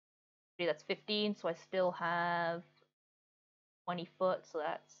 Okay, that's 15, so I still have 20 foot, so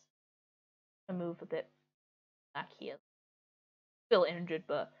that's a move a bit back here. Still injured,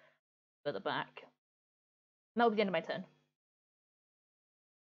 but further back. And that'll be the end of my turn.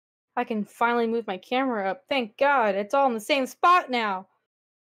 I can finally move my camera up. Thank God, it's all in the same spot now.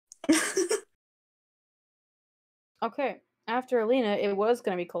 Okay, after Alina, it was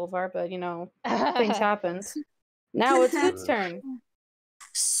going to be Kolvar, but, things happens. Now it's Hoot's turn.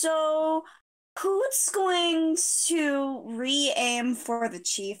 So, who's going to re-aim for the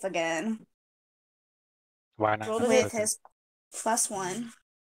chief again? Why not? With his +1.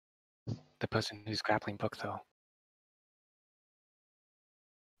 The person who's grappling Book, though.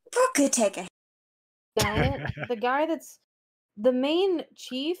 Brooke could take it. No, the guy that's... The main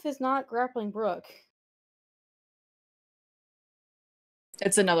chief is not grappling Brooke.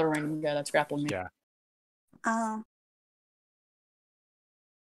 It's another random guy that's grappling me. Yeah.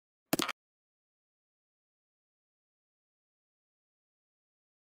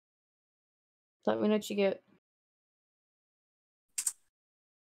 Let me know what you get.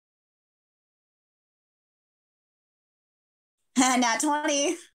 Nat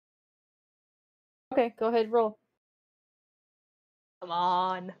 20. Okay, go ahead, roll. Come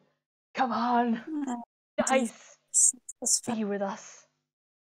on. Dice. Be with us.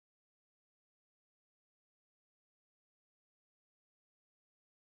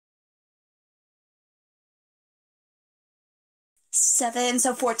 Seven,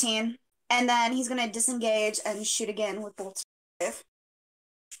 so 14. And then he's gonna disengage and shoot again with bolt.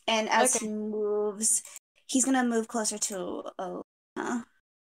 And as he moves, he's gonna move closer to Alina.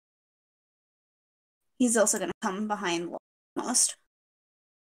 He's also gonna come behind most.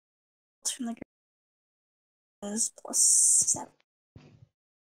 From the is +7.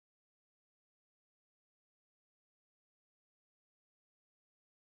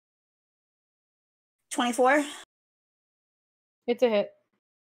 24. It's a hit.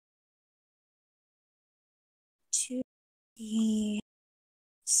 2d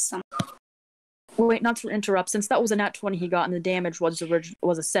some. Wait, not to interrupt. Since that was a nat 20 he got, and the damage was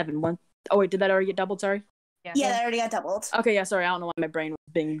a 7. Oh wait, did that already get doubled? Sorry. Yeah, that already got doubled. Okay, yeah, sorry. I don't know why my brain was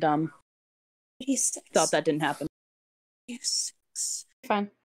being dumb. 36. Thought that didn't happen. 36.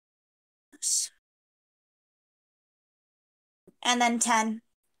 Fine. And then 10.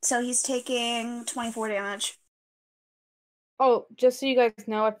 So he's taking 24 damage. Oh, just so you guys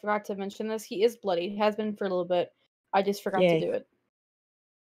know, I forgot to mention this. He is bloody. He has been for a little bit. I just forgot Yay. to do it.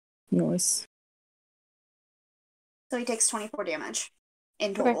 Nice. So he takes 24 damage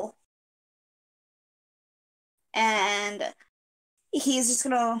in total. Okay. And he's just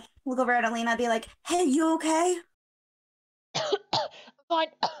gonna look over at Alina and be like, hey, you okay? Fine.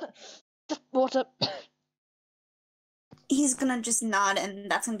 Just water. He's gonna just nod, and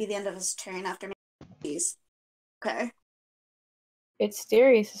that's gonna be the end of his turn after me. Okay. It's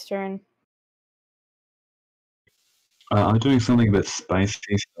Darius' turn. I'm doing something a bit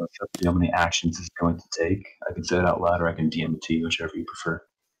spicy, so it's up to you how many actions it's going to take. I can say it out loud, or I can DM it to you, whichever you prefer.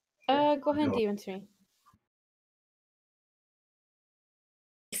 Go ahead and DM it to me.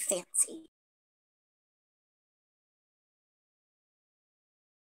 Fancy.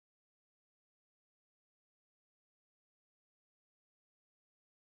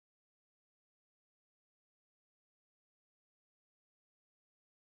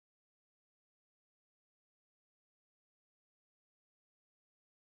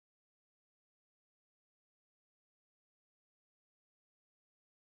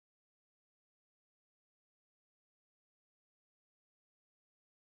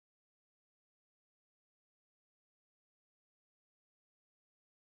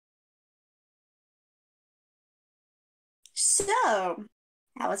 So,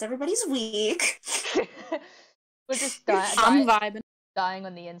 how was everybody's week? We're just I'm vibing. dying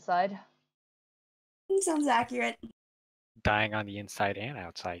on the inside. Sounds accurate. Dying on the inside and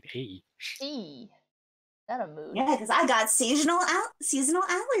outside. Hey. That a mood. Yeah, because I got seasonal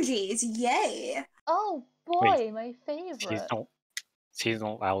allergies. Yay! Oh boy, wait, my favorite.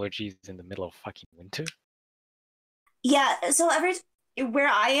 Seasonal allergies in the middle of fucking winter? Yeah, so where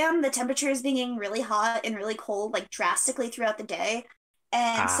I am, the temperature is being really hot and really cold, like drastically throughout the day.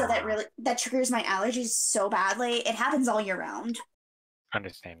 And so that triggers my allergies so badly. It happens all year round.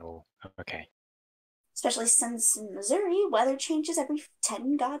 Understandable. Okay. Especially since in Missouri, weather changes every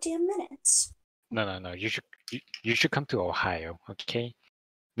 10 goddamn minutes. No. You should come to Ohio, okay?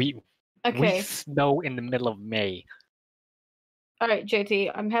 We snow in the middle of May. Alright,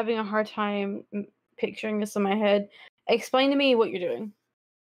 JT, I'm having a hard time picturing this in my head. Explain to me what you're doing.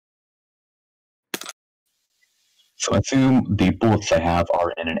 So I assume the bullets I have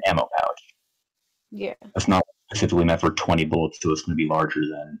are in an ammo pouch. Yeah. It's not specifically meant for 20 bullets, so it's going to be larger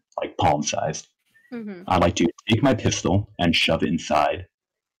than, like, palm-sized. Mm-hmm. I like to take my pistol and shove it inside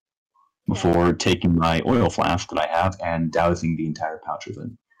before taking my oil flask that I have and dousing the entire pouch with it.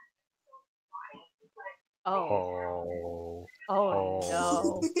 Oh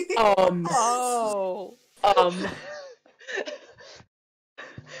no.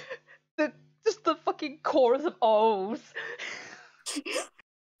 Just the fucking chorus of ohs.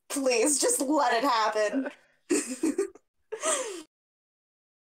 Please, just let it happen.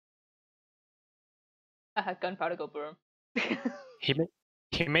 I had gunpowder go boom.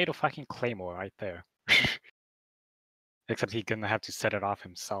 He made a fucking claymore right there. Except he's gonna have to set it off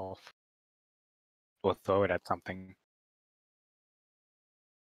himself. Or throw it at something.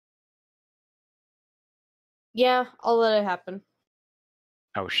 Yeah, I'll let it happen.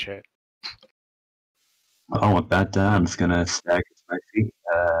 Oh shit. Oh, with that done, I'm just gonna stack my feet,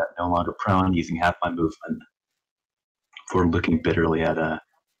 no longer prone, using half my movement for looking bitterly at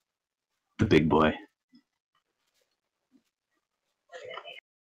the big boy.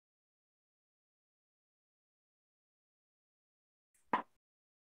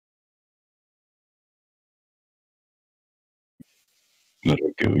 Let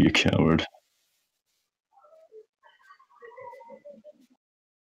her go, you coward.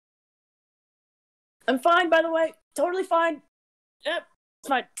 I'm fine, by the way. Totally fine. Yep, it's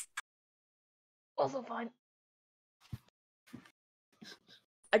fine. Also fine.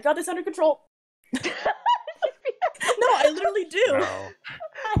 I got this under control. No, I literally do. No. I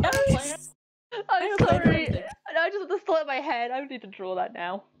have a plan. I'm sorry. I just have the thought in my head. I need to draw that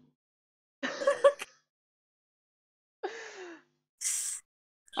now.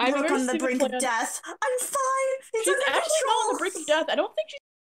 I'm on the brink of death. I'm fine. It's She's under actually control. not on the brink of death. I don't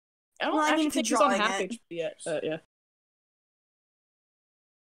actually think she's on half HP yet. Yeah.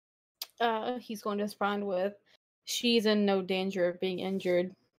 he's going to respond with, "She's in no danger of being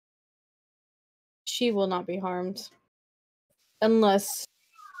injured. She will not be harmed. Unless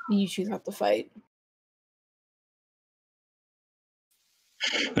you choose not to fight."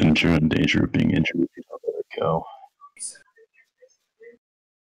 And you're in danger of being injured if you don't let her go.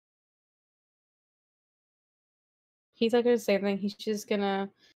 He's not gonna say anything. He's just gonna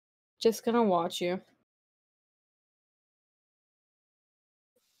watch you.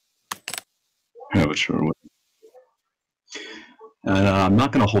 Yeah, but sure. And I'm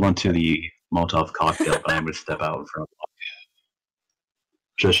not going to hold on to the Molotov cocktail, but I'm going to step out in front.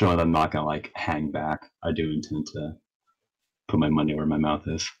 Just showing that I'm not going to like hang back. I do intend to put my money where my mouth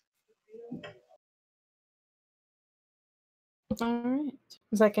is. All right.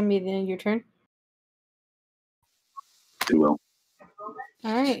 Is that gonna be the end of your turn? It will.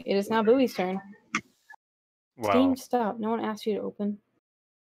 All right. It is now Bowie's turn. Well, Game stop. No one asked you to open.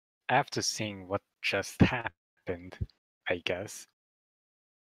 after seeing what just happened, I guess,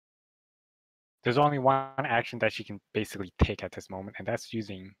 there's only one action that she can basically take at this moment, and that's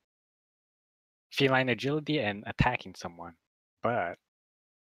using feline agility and attacking someone. But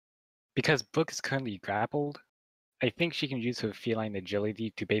because Book is currently grappled, I think she can use her feline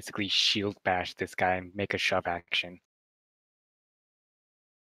agility to basically shield bash this guy and make a shove action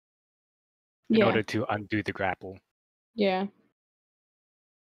in order to undo the grapple. Yeah.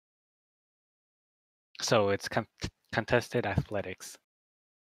 So it's contested athletics.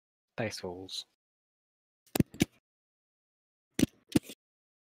 Dice rolls.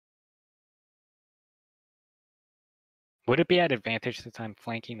 Would it be at advantage since I'm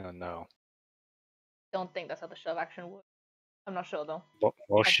flanking or no? Don't think that's how the shove action works. I'm not sure though.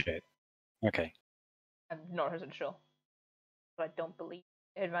 Well shit. Okay. I'm not 100% sure. But I don't believe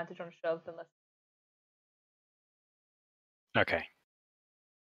advantage on shoves unless. Okay.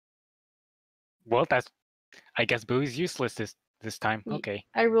 Well, I guess Boo's useless this time. Okay.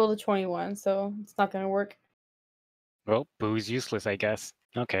 I rolled a 21, so it's not gonna work. Well, Boo's useless, I guess.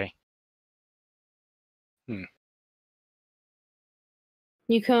 Okay.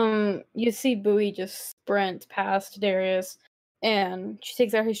 You see Bowie just sprint past Darius, and she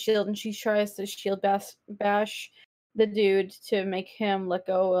takes out his shield and she tries to shield bash the dude to make him let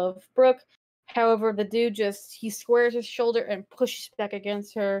go of Brooke. However, the dude he squares his shoulder and pushes back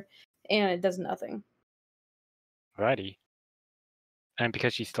against her, and it does nothing. Alrighty. And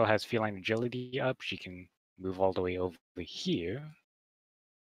because she still has feline agility up, she can move all the way over here.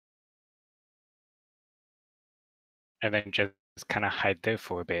 And then just kind of hide there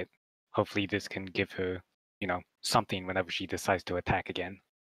for a bit. Hopefully this can give her, something whenever she decides to attack again.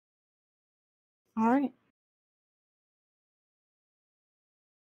 Alright.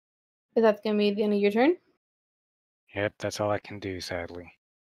 Is that gonna be the end of your turn? Yep, that's all I can do, sadly.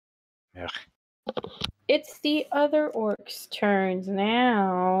 Ugh. It's the other orc's turns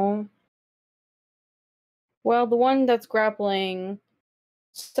now. Well, the one that's grappling.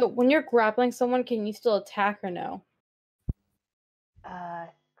 So when you're grappling someone, can you still attack or no?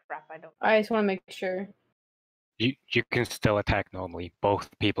 Crap, I don't. I just want to make sure. You can still attack normally. Both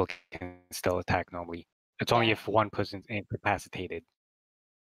people can still attack normally. It's only if one person's incapacitated.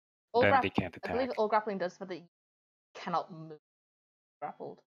 Then they can't attack. I believe all grappling does for the cannot move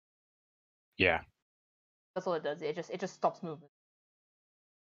grappled. Yeah. That's all it does. It just stops movement.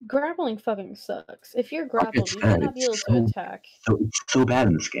 Grappling fucking sucks. If you're grappled, you should not be able to attack. It's so bad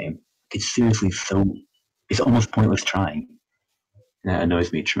in this game. It's seriously it's almost pointless trying. And it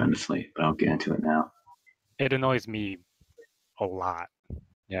annoys me tremendously, but I'll get into it now. It annoys me a lot.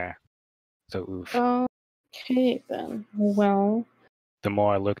 Yeah. So oof. Okay then. Well. The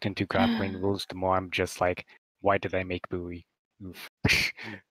more I looked into grappling rules, the more I'm just like, why did I make Bowie? Oof.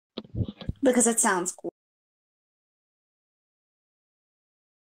 Because it sounds cool.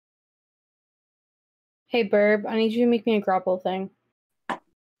 Hey Burb, I need you to make me a grapple thing.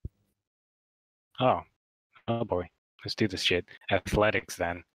 Oh boy. Let's do this shit. Athletics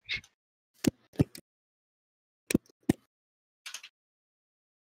then.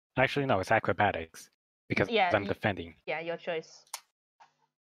 Actually, no, it's acrobatics. Because I'm defending. Yeah, your choice.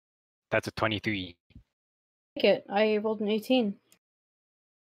 That's a 23. Take it. I rolled an 18.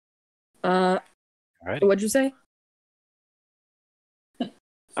 Alright. What'd you say?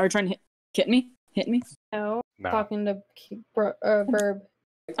 Are you trying to hit me? Hit me? No. No. Talking to Burb.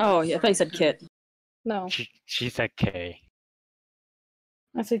 Oh, yeah, I thought you said Kit. No. She said K.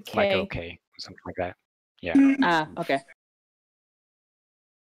 I said K. Like okay, or something like that. Yeah. Ah, okay.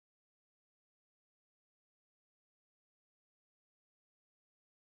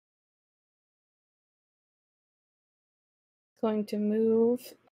 Going to move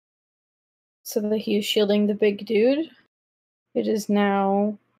so that he is shielding the big dude. It is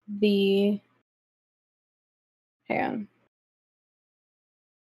now the... Hang on.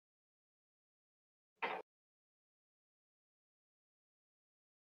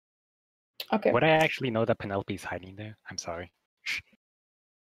 Okay. Would I actually know that Penelope's hiding there? I'm sorry.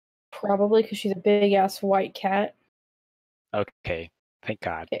 Probably because she's a big-ass white cat. Okay, thank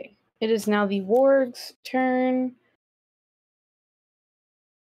God. Okay. It is now the warg's turn.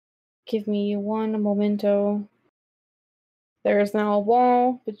 Give me one momento. There is now a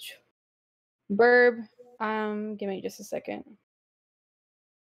wall, which... Burb, give me just a second.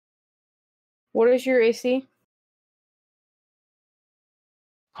 What is your AC?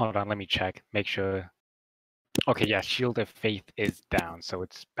 Hold on, let me check. Make sure. Okay, yeah, Shield of Faith is down, so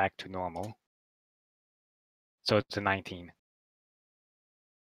it's back to normal. So it's a 19.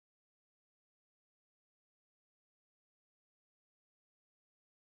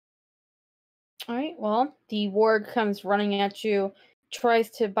 Alright, well, the warg comes running at you, tries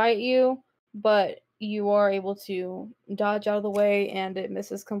to bite you, but you are able to dodge out of the way and it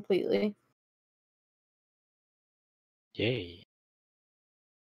misses completely. Yay.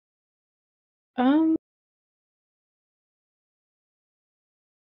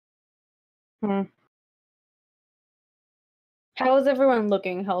 How is everyone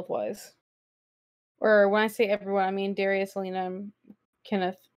looking health-wise? Or when I say everyone, I mean Darius, Alina, and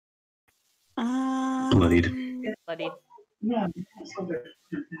Kenneth. Bloodied. Bloodied.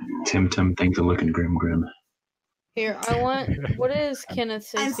 Tim things are looking grim. Here, I want... What is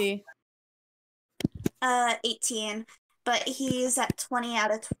Kenneth's AC? 18, but he's at 20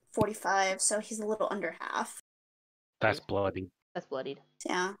 out of 45, so he's a little under half. That's bloody. That's bloodied.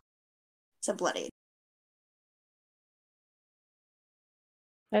 Yeah. So bloody.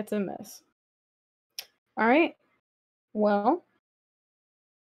 That's a miss. Alright. Well,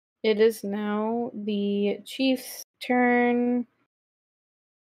 it is now the chief's turn.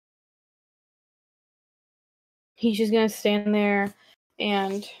 He's just gonna stand there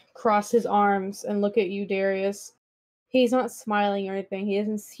and cross his arms and look at you, Darius. He's not smiling or anything. He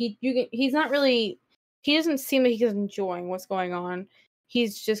doesn't seem like he's enjoying what's going on.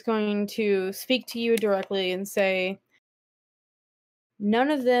 He's just going to speak to you directly and say,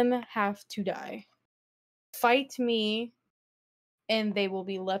 none of them have to die. Fight me, and they will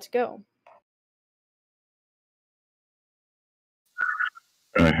be let go.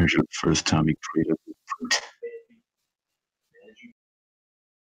 I heard you the first time you created the fruit.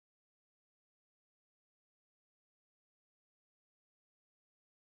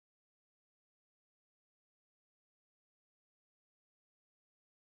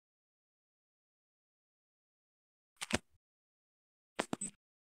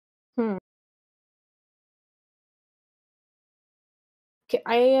 Okay,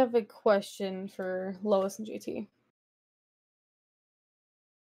 I have a question for Lois and JT.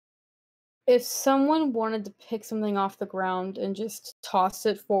 If someone wanted to pick something off the ground and just toss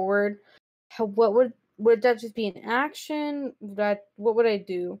it forward, what would that just be an action? What would I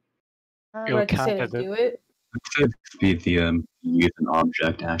do? It Would I would just say count to as do it? It should be the use an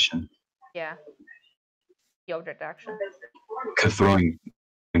object action. Yeah. The object action. Because throwing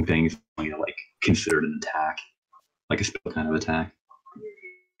things is only like considered an attack, like a spell kind of attack.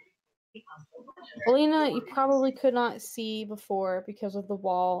 Alina, you probably could not see before because of the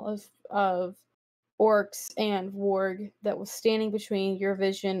wall of orcs and warg that was standing between your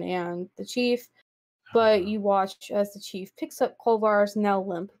vision and the chief, but you watch as the chief picks up Kolvar's now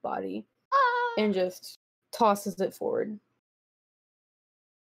limp body and just tosses it forward.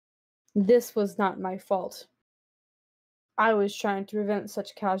 This was not my fault. I was trying to prevent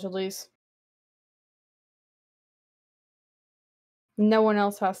such casualties. No one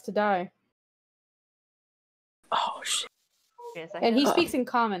else has to die. Oh shit. And he speaks in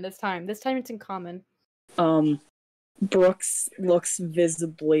common this time. This time it's in common. Brooks looks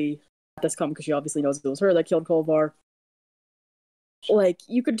visibly at this coming because she obviously knows it was her that killed Kolvar. Like,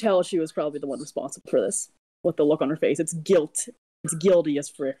 you could tell she was probably the one responsible for this. With the look on her face. It's guilt. It's guilty as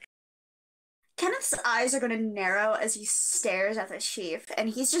frick. Kenneth's eyes are going to narrow as he stares at the chief, and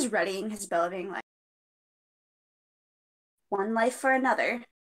he's just readying his bow, being like, one life for another.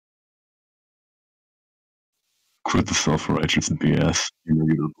 Quit the self-righteous BS. You know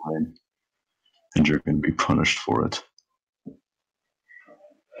you're to blame, and you're going to be punished for it.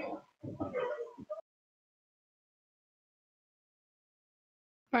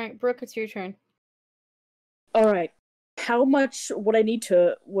 Alright, Brooke, it's your turn. Alright. How much would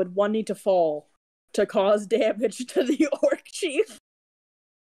one need to fall to cause damage to the orc chief?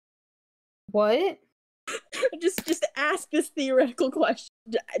 What? Just ask this theoretical question.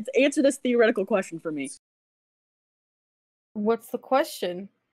 Answer this theoretical question for me. What's the question?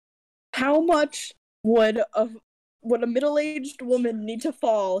 How much would a middle-aged woman need to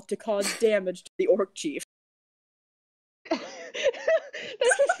fall to cause damage to the orc chief? Then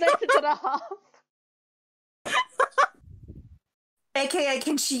she snakes it to the half. AKA,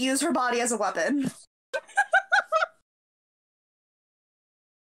 can she use her body as a weapon?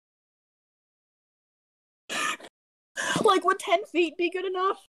 Like, would 10 feet be good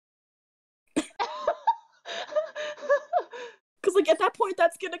enough? Because, like, at that point,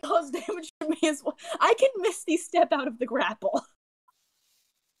 that's gonna cause damage to me as well. I can Misty Step out of the grapple.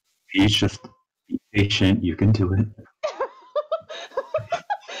 Please just be patient. You can do it.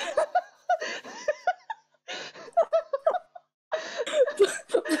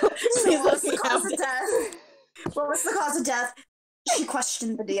 Please What let was me the cause have of it. death? What was the cause of death? She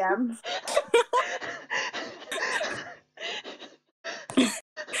questioned the DM.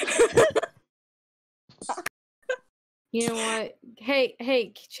 You know what?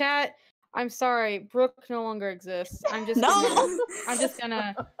 Hey, chat. I'm sorry, Brooke no longer exists. I'm just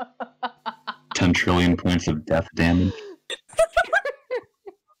gonna 10 trillion points of death damage.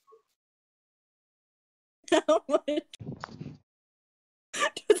 How much?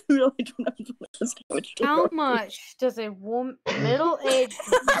 Does really damage to How your- much does a middle-aged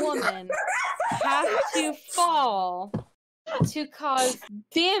woman have to fall to cause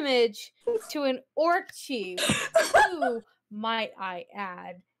damage to an orc chief who, might I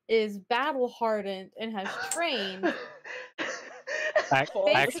add, is battle-hardened and has trained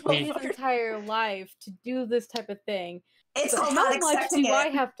basically Actually, his entire life to do this type of thing? It's So called how not much accepting do I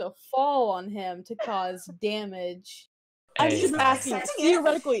it. have to fall on him to cause damage? I'm hey, just asking, accepting it.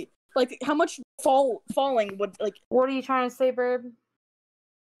 theoretically, like, how much falling would, like... What are you trying to say, Bird?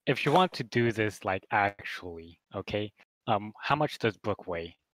 if you want to do this, like, actually, okay, how much does Brooke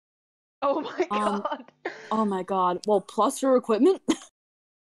weigh? Oh my Um, god. Oh my god. Well, plus her equipment?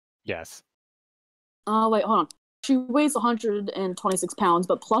 Yes. Wait, hold on. She weighs 126 pounds,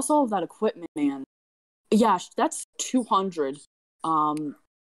 but plus all of that equipment, man. Yeah, that's 200. Yeah,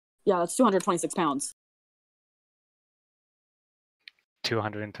 that's 226 pounds.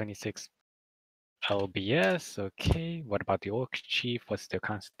 226 LBS, okay. What about the orc chief? What's their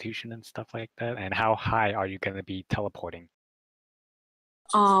constitution and stuff like that? And how high are you going to be teleporting?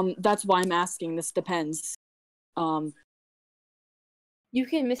 That's why I'm asking. This depends. You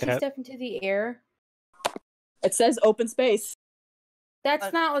can Misty That- step into the air. It says open space.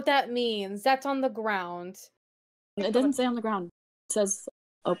 That's not what that means. That's on the ground. It doesn't say on the ground. It says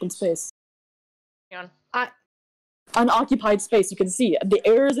open space. Hang on. Unoccupied space. You can see the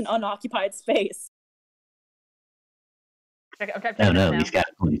air is an unoccupied space. I'm I checking don't know. this He's got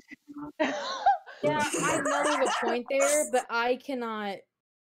points. now. Yeah, I know there's a point there, but I cannot.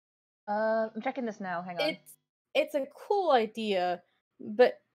 I'm checking this now. Hang on. It's a cool idea,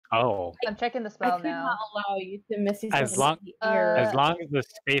 but Oh, I'm checking the I spell could now. not allow you to Misty step As into long- the air. as long as the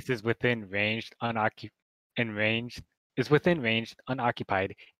space is within range, unoccupied,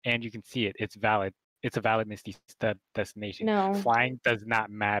 and you can see it, it's valid. It's a valid Misty Step destination. No. Flying does not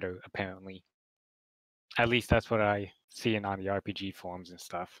matter, apparently. At least that's what I see on the RPG forums and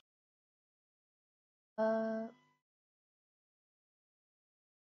stuff.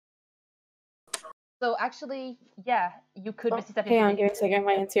 So actually, yeah, you could Misty Step Hang into on, give me a second.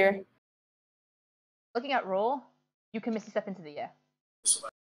 My hand's here. Looking at roll, you can Misty Step into the air.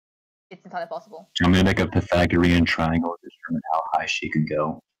 It's entirely possible. Do you want me to make a Pythagorean triangle to determine how high she could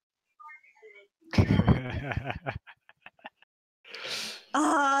go?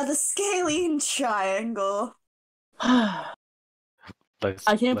 The scalene triangle. I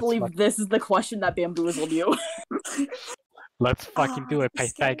can't believe this is the question that bamboozled you. Let's fucking do it. The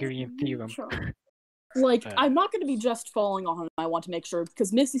Pythagorean scalene theorem. triangle. Like, Yeah. I'm not going to be just falling on him. I want to make sure,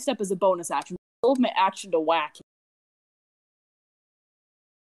 because Misty Step is a bonus action. I still have my action to whack.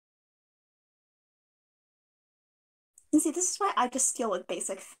 And see, this is why I just deal with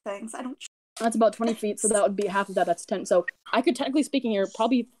basic things. I don't. That's about 20 feet, so that would be half of that. That's 10. So I could, technically speaking here,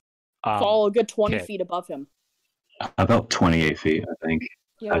 probably fall a good 20 Kit. feet above him. About 28 feet, I think.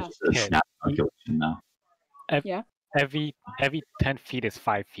 Yeah. That's just a Okay. snap calculation now. Every 10 feet is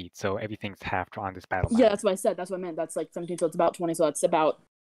 5 feet, so everything's half on this battle map. Yeah, that's what I said. That's what I meant. That's like 17, so it's about 20. So that's about.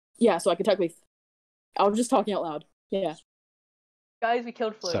 Yeah, so I could technically. I was just talking out loud. Yeah. Guys, we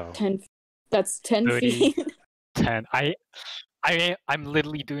killed Flip. So 10. That's 10 30. feet. 10. I'm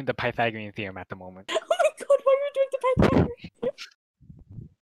literally doing the Pythagorean theorem at the moment Oh my god, why are you doing the Pythagorean?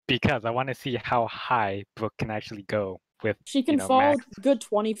 because I want to see how high Brooke can actually go with She can fall max. good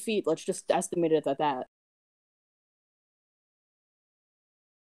 20 feet. Let's just estimate it at that.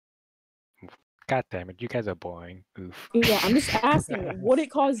 God damn it, you guys are boring. Oof. Yeah, I'm just asking, would it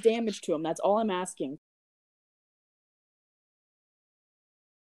cause damage to him? That's all I'm asking.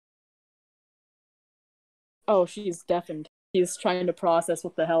 Oh, she's deafened. She's trying to process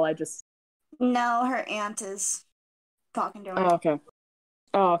what the hell I just... No, her aunt is talking to her. Oh, okay.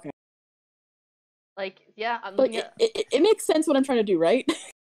 Oh, okay. Like, yeah, I'm Like, looking at. it makes sense what I'm trying to do, right?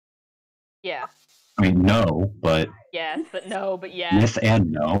 Yeah. I mean, no, but Yes, but no, but yes. yes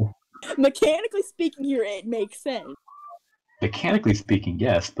and no. Mechanically speaking here, it makes sense. Mechanically speaking,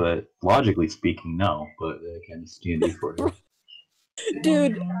 yes, but logically speaking, no. But I can stand you for it.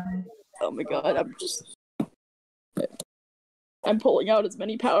 Dude. Oh my god, I'm pulling out as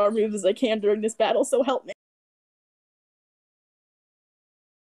many power moves as I can during this battle, so help me.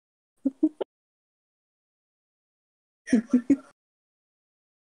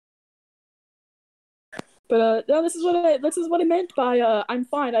 But no, this is what I meant by I'm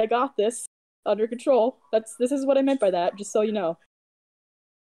fine, I got this under control. This is what I meant by that, just so you know.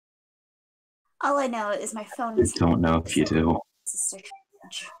 All I know is my phone I is. don't know if you do. Sister.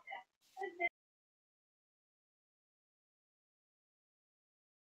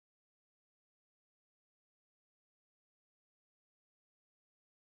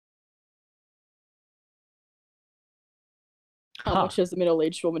 How much does a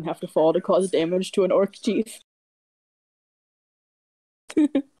middle-aged woman have to fall to cause damage to an orc chief?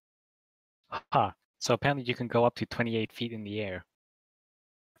 Huh. So apparently you can go up to 28 feet in the air.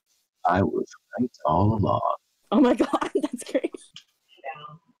 I was right all along. Oh my god, that's great.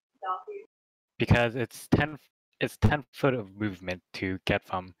 Because it's 10 foot of movement to get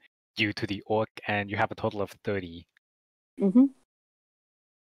from you to the orc, and you have a total of 30. Mm-hmm.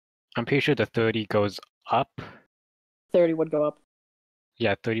 I'm pretty sure the 30 goes up. 30 would go up.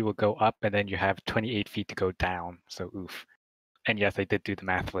 Yeah, 30 will go up, and then you have 28 feet to go down. So oof. And yes, I did do the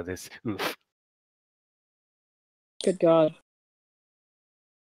math for this. Oof. Good god.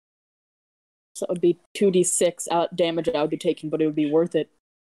 So it would be 2d6 damage I would be taking, but it would be worth it.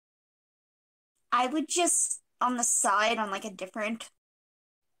 I would just, on the side, on like a different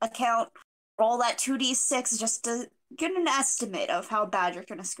account, roll that 2d6 just to get an estimate of how bad you're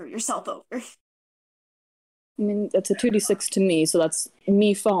gonna screw yourself over. I mean, that's a 2d6 to me, so that's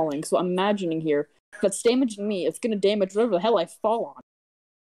me falling. So I'm imagining here, if it's damaging me, it's gonna damage whatever the hell I fall on.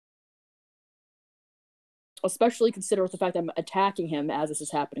 Especially consider with the fact that I'm attacking him as this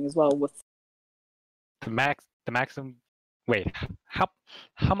is happening as well with... The maximum... Wait,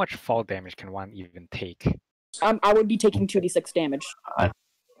 how much fall damage can one even take? I would be taking 2d6 damage. Are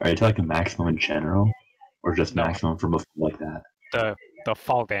you talking maximum in general? Or just No. maximum from a like that? The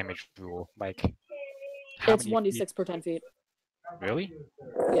fall damage rule, like... It's 1d6 per 10 feet. Really?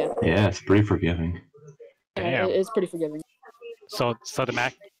 Yeah. Yeah, it's pretty forgiving. Damn. It's pretty forgiving. So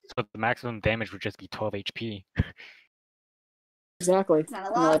the maximum damage would just be 12 HP. Exactly. Not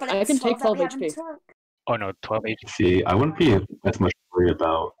a lot, but I it's can take 12 that we HP. haven't took. Oh no, 12 HP. See, I wouldn't be as much worried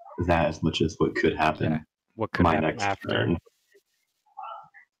about that as much as what could happen Yeah. What could my happen next after? turn.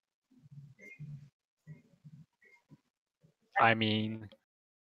 I mean,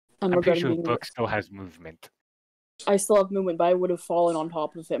 I'm I'm pretty regretting sure being... Book still has movement. I still have movement, but I would have fallen on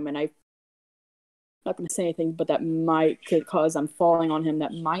top of him, and I'm not going to say anything, but that might, because I'm falling on him,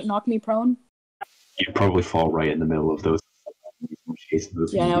 that might knock me prone. You'd probably fall right in the middle of those. In which case,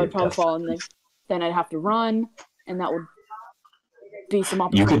 movement Yeah, and I would would be a probably death fall, and sentence. then I'd have to run, and that would be some You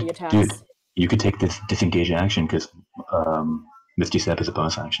opportunity could, attacks. dude, you could take this disengage action because Misty Step is a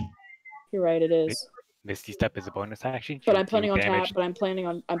bonus action. You're right, it is. Misty Step is a bonus action. But You I'm planning deal on damage. I'm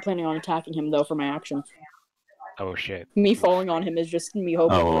planning on attacking him though for my action. Oh shit. Me Oof. falling on him is just me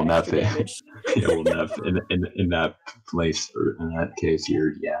hoping Oh, well, for that's extra it. damage. Yeah, well, in that place or in that case,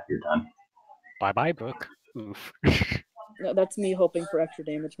 you're done. Bye bye, Book. Oof. No, that's me hoping for extra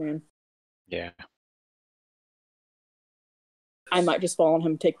damage, man. Yeah. I might just fall on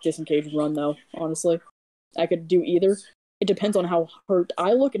him, take disengage, and run though. Honestly, I could do either. It depends on how hurt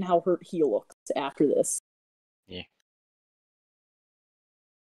I look and how hurt he looks after this. Yeah.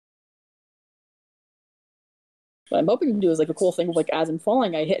 What I'm hoping to do is like a cool thing of like as I'm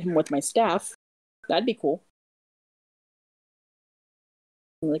falling, I hit him with my staff. That'd be cool.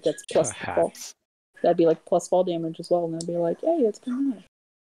 And, like that's plus fall. Perhaps. That'd be like plus fall damage as well, and I'd be like, hey, that's kind of nice.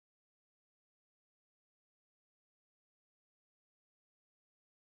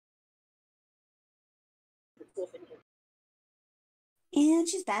 And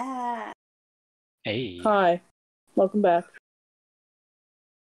she's back. Hey. Hi, welcome back.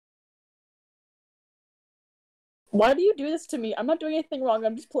 Why do you do this to me? I'm not doing anything wrong.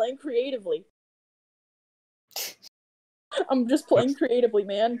 I'm just playing creatively. I'm just playing creatively,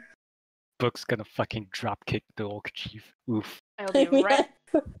 man. Book's gonna fucking dropkick the orc chief. Oof. I'll be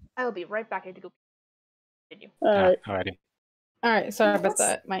right back. I need to go continue. Alright. Alrighty. Alright, sorry about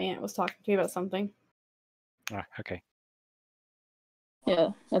that. My aunt was talking to me about something. Okay. Yeah,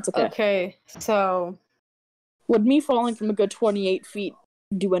 that's okay. Okay, so Would me falling from a good 28 feet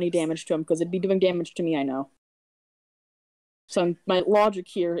do any damage to him? Because it'd be doing damage to me, I know. So my logic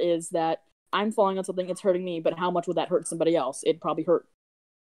here is that I'm falling on something, it's hurting me, but how much would that hurt somebody else? It'd probably hurt.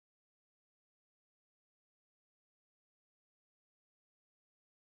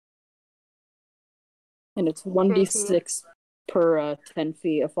 And it's 1d6 per 10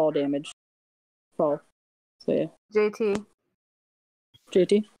 feet of fall damage. Fall. So yeah. JT,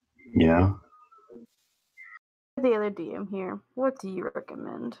 JT? Yeah. the other DM here, what do you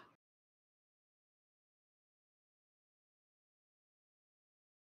recommend?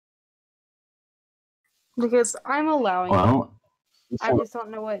 Because I'm allowing it. Well, I just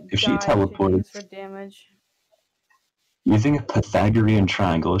don't know what if she die should teleported- use for damage. using a Pythagorean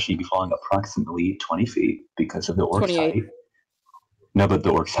triangle, she'd be falling approximately 20 feet because of the orc's 28. height. No, but the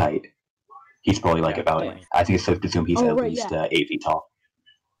orc's height. He's probably like Yeah, about, 20. I think it's safe to assume he's at right, least yeah. 8 feet tall.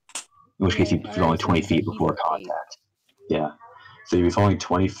 In which case, Yeah, he'd be I falling 20 understand, feet but he's before 8. contact. Yeah. So you'd be falling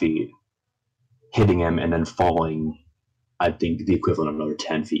 20 feet, hitting him, and then falling, I think, the equivalent of another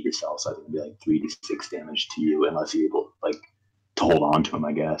 10 feet yourself. So I think it'd be like 3 to 6 damage to you, unless you're able, like, to hold on to him,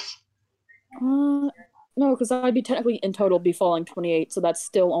 I guess. No, because I'd be technically in total be falling 28, so that's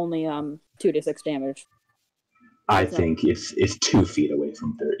still only 2 to 6 damage. I think it's 2 feet away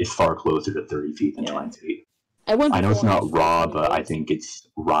from 30. It's far closer to 30 feet than Yeah. 20 feet. I I know it's not raw, full but I 28. think it's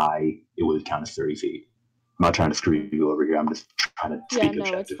rye. It would count as 30 feet. I'm not trying to screw you over here. I'm just trying to speak Yeah, no,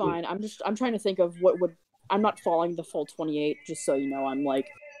 objectively. it's fine. I'm trying to think of what would. I'm not falling the full 28, just so you know. I'm like,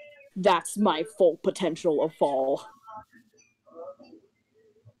 that's my full potential of fall.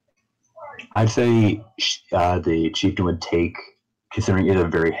 I'd say the chieftain would take, considering it's a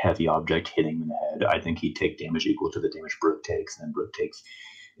very heavy object hitting him in the head, I think he'd take damage equal to the damage Brooke takes, and Brooke takes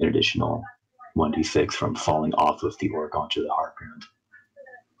an additional 1d6 from falling off of the orc onto the hard ground.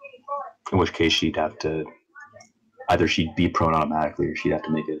 In which case she'd have to, either she'd be prone automatically or she'd have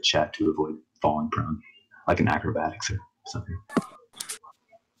to make a check to avoid falling prone, like an acrobatics or something.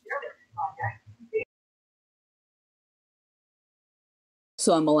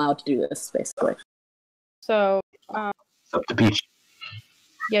 So I'm allowed to do this, basically. So, It's up to Peach.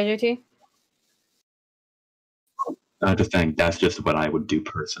 yeah, JT? Just saying, that's just what I would do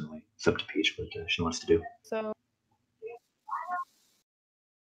personally. It's up to Peach what she wants to do. So,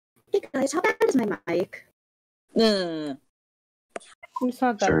 Hey guys, how bad is my mic? Mm. it's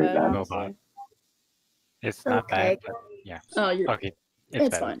not that Very bad, bad. honestly. It's not Okay. bad, but yeah. Oh, you're. Okay. It's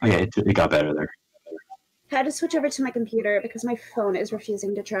better. fine. Oh, yeah, it got better there. I had to switch over to my computer because my phone is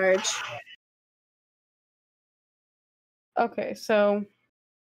refusing to charge. Okay, so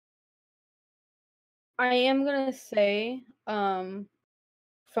I am gonna say, from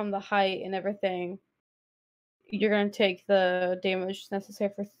the height and everything, you're gonna take the damage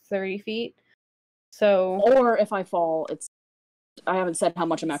necessary for 30 feet. So, Or if I fall, it's. I haven't said how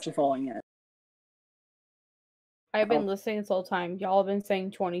much I'm actually falling yet. I've been listening this whole time. Y'all have been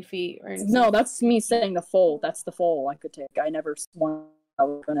saying 20 feet. Or No, that's me saying the full. That's the full I could take. I never swung. I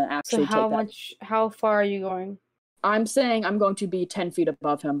was gonna So actually how take that. much? How far are you going? I'm saying I'm going to be 10 feet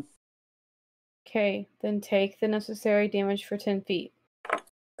above him. Okay, then take the necessary damage for 10 feet.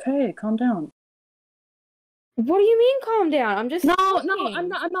 Okay, calm down. What do you mean, calm down? I'm just No, talking. I'm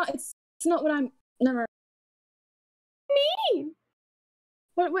not. It's not what I'm. Never. mean.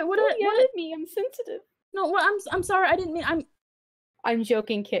 What? Wait, what? Don't yell What? at me. I'm sensitive. No, what? I'm sorry. I didn't mean. I'm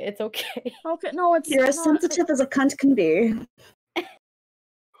joking, Kit. It's okay. Okay. No, it's. You're as not, sensitive as a cunt can be.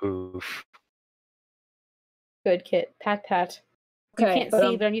 Oof. Good, Kit. Pat, pat. You Okay, can't but,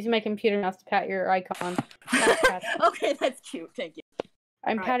 see, but I'm using my computer mouse to pat your icon. Pat, pat. Okay, that's cute. Thank you.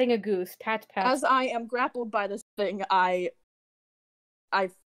 I'm Right. patting a goose. Pat, pat. As I am grappled by this thing, I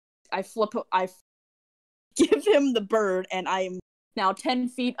give him the bird, and I am now 10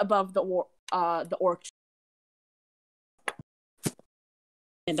 feet above the orc,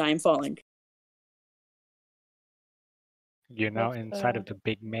 and I am falling. You're now That's, inside of the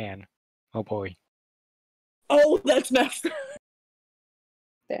big man. Oh boy. Oh, that's messed.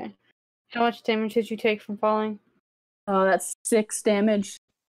 There. How much damage did you take from falling? That's 6 damage.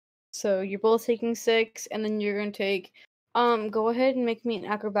 So you're both taking 6, and then you're gonna take. Go ahead and make me an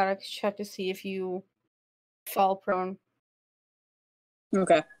acrobatics check to see if you fall prone.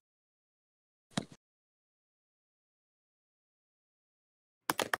 Okay.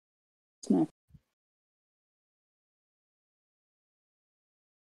 No.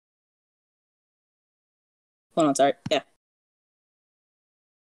 Hold on, sorry. Yeah.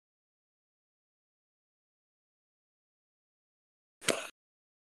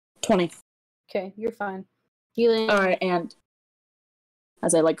 20. Okay, you're fine. Healing. Alright, and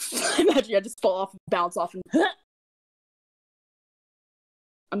as I imagine I just fall off and bounce off and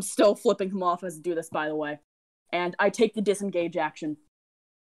I'm still flipping him off as I do this, by the way. And I take the disengage action.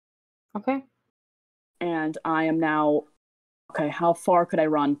 Okay. And I am now... Okay, how far could I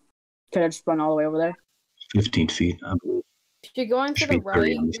run? Could I just run all the way over there? 15 feet, I believe. If you're going to Should the be 30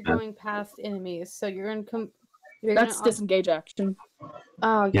 right, on this you're map. going past enemies, so you're gonna come. You're That's gonna disengage action.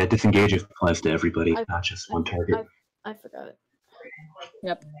 Oh Yeah, disengage applies to everybody, I- not just one target. I forgot it.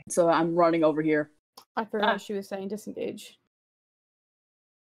 Yep. So I'm running over here. I forgot she was saying disengage.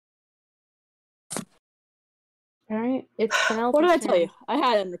 All right, it's Penelope's What did I turn. tell you? I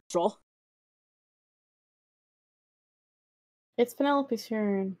had it under control. It's Penelope's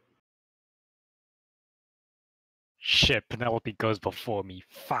turn. Shit, Penelope goes before me.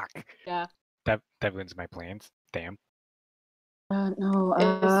 Fuck. Yeah. That ruins my plans. Damn.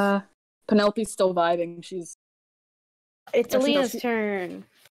 No, Penelope's still vibing. She's... It's Actually, no, Alina's she- turn.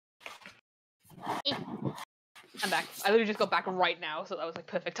 I'm back. I literally just got back right now, so that was like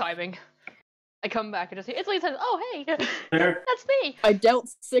perfect timing. I come back and just say, it's Lisa. Oh, hey, that's me. I dealt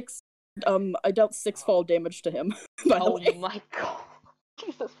 6 fall damage to him, by the Oh way. my god.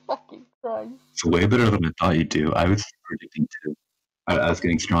 Jesus fucking Christ. It's way better than I thought you'd do. I was predicting 2. I was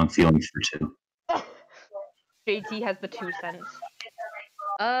getting strong feelings for 2. JT has the 2 cents.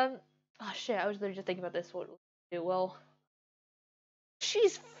 Oh shit, I was literally just thinking about this. What we do? Well,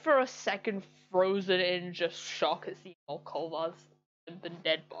 she's for a second frozen in just shock at seeing all Kolva's the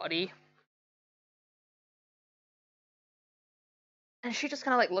dead body. And she just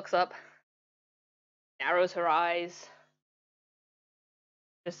kind of like looks up, narrows her eyes,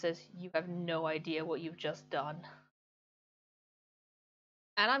 just says, "You have no idea what you've just done."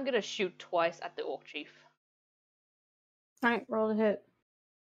 And I'm gonna shoot twice at the Orc Chief. Alright, roll to hit.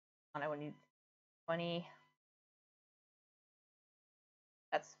 And I would need 20.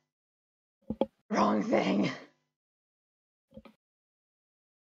 That's wrong thing.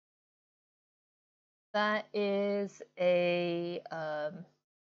 That is a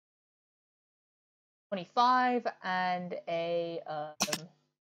 25 and a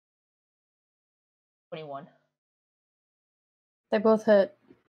 21. They both hit.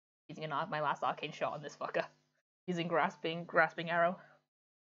 Using my last arcane shot on this fucker. Using grasping arrow.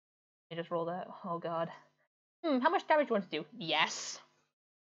 I just roll that. Oh god. How much damage do you want to do? Yes.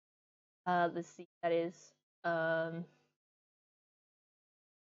 Let's see. That is God.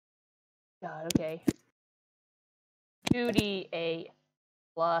 Okay. 2d8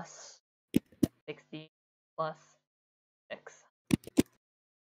 plus 60 plus 6.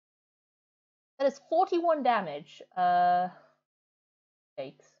 That is 41 damage.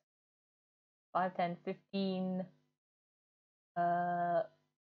 Takes 5, 10, 15.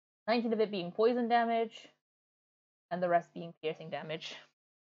 19 of it being poison damage, and the rest being piercing damage.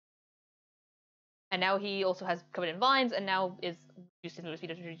 And now he also has covered in vines, and now is reduced his move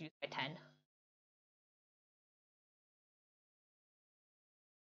speed is reduced by 10.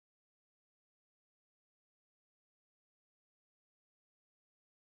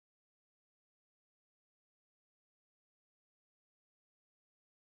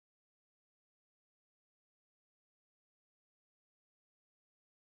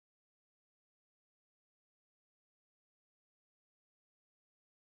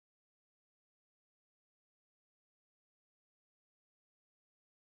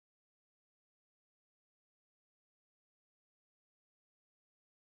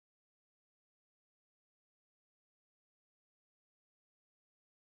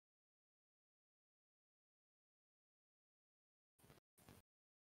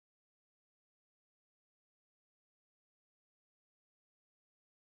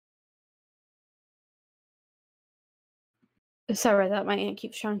 Sorry that my aunt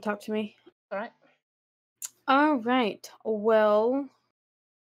keeps trying to talk to me. Alright. Alright, well...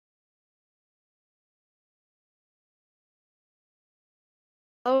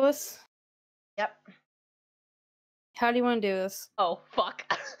 Lois? Yep. How do you want to do this? Oh, fuck.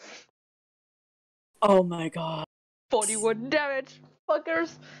 Oh my god. 41 damage,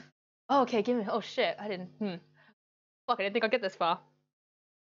 fuckers. Oh, okay, give me. Oh shit, I didn't. Fuck, I didn't think I'd get this far.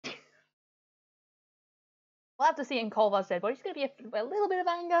 We'll have to see in Kolva's dead body. She's gonna be a little bit of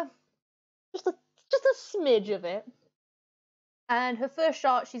anger, just a smidge of it. And her first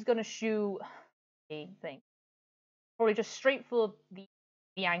shot, she's gonna shoot a thing, probably just straight for the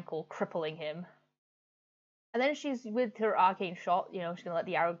the ankle, crippling him. And then she's, with her arcane shot, she's gonna let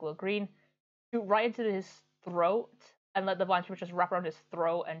the arrow glow green, shoot right into his throat, and let the vine just wrap around his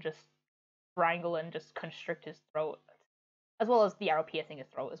throat and just strangle and just constrict his throat, as well as the arrow piercing his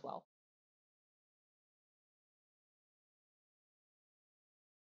throat as well.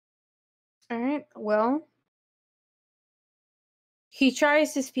 Alright, well. He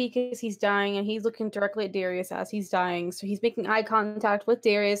tries to speak as he's dying, and he's looking directly at Darius as he's dying. So he's making eye contact with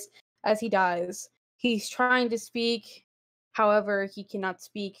Darius as he dies. He's trying to speak, however, he cannot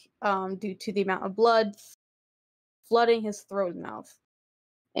speak due to the amount of blood flooding his throat and mouth.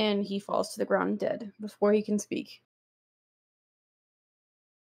 And he falls to the ground dead before he can speak.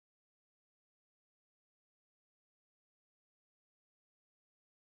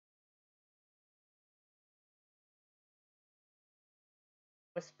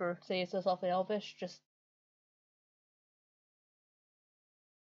 Whisper says herself in Elvish, just...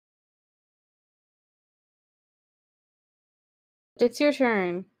 It's your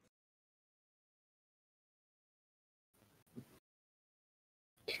turn.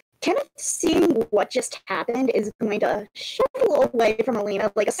 Kind of seeing what just happened is going to shuffle away from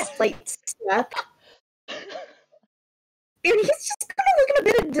Alina like a slight step. And he's just kind of looking a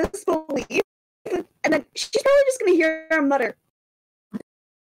bit of disbelief. And then she's probably just going to hear him mutter,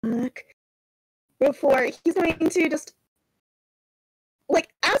 "Fuck," before he's going to just,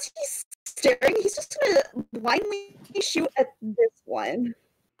 like, as he's staring, he's just going to blindly shoot at this one.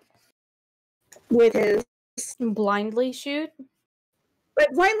 With his... Blindly shoot?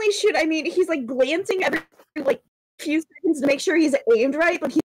 But blindly shoot, I mean, he's, like, glancing every, like, few seconds to make sure he's aimed right,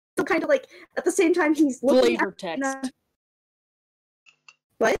 but he's still kind of, like, at the same time, he's looking Flavor at... text.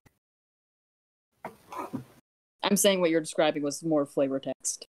 What? I'm saying what you're describing was more flavor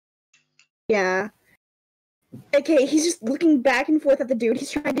text. Yeah. Okay, he's just looking back and forth at the dude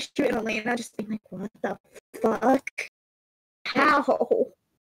he's trying to shoot at Elena, just being like, what the fuck? How?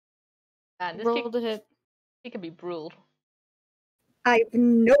 And this Roll to hit. he can be brutal. I've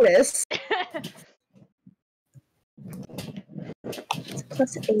noticed. It's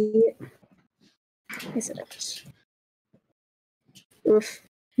 +8. Is it? Oof.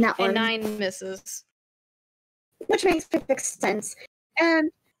 Not And one. 9 misses. Which makes perfect sense.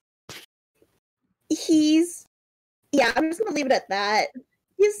 And he's... Yeah, I'm just gonna leave it at that.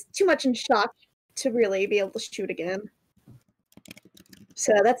 He's too much in shock to really be able to shoot again.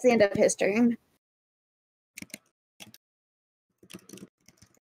 So that's the end of his turn.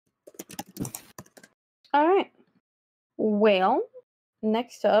 Alright. Well,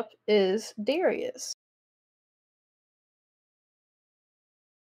 next up is Darius.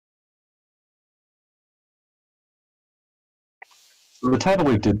 The tidal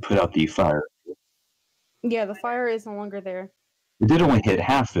wave did put out the fire. Yeah, the fire is no longer there. It did only hit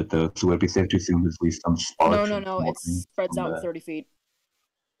half of it, though, so it'd be safe to assume there's at least some sparks. No, it spreads out 30 feet.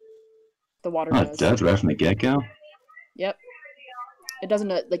 The water Oh, does. it does right from the get-go? Yep. It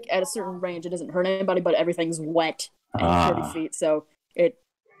doesn't, like, at a certain range, it doesn't hurt anybody, but everything's wet and 30 feet, so the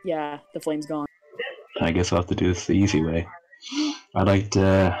flame's gone. I guess I'll have to do this the easy way. I'd like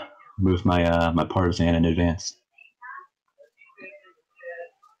to move my my partisan in advance.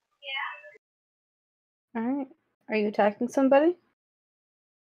 Alright. Are you attacking somebody?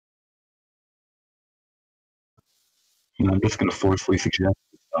 I'm just going to forcefully suggest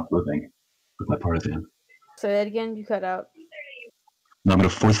to stop living with my partisan. Say that again, you cut out. No, I'm going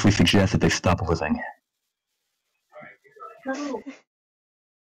to forcefully suggest that they stop living.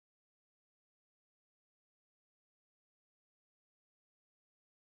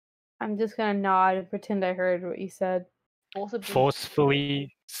 I'm just gonna nod and pretend I heard what you said. Forcefully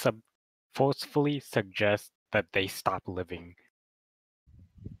suggest that they stop living.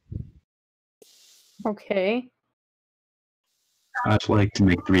 Okay. I'd like to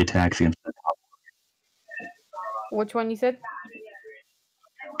make 3 attacks against Which one you said?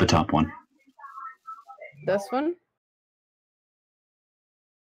 the top one. This one?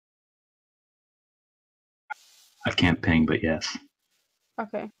 I can't ping, but yes.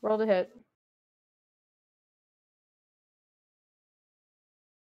 Okay, roll to hit.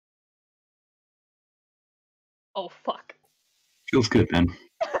 Oh, fuck. Feels good, man.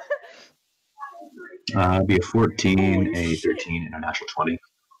 It'd be a 14, a 13, and a natural 20.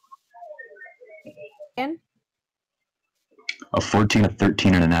 And? A 14, a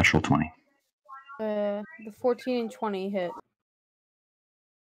 13, and a natural 20. The 14 and 20 hit.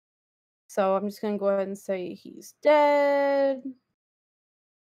 So I'm just gonna go ahead and say he's dead.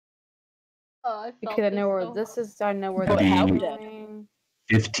 I Because I know where this is. I know where That'd the be going.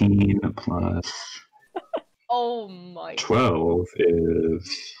 15 plus... Oh my. 12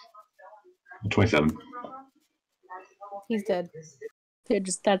 is 27. He's dead.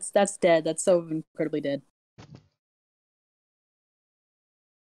 That's dead. That's so incredibly dead.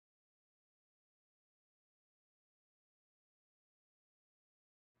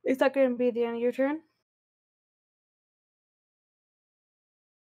 Is that going to be the end of your turn?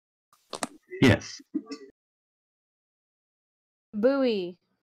 Yes. Bowie.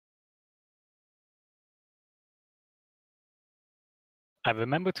 I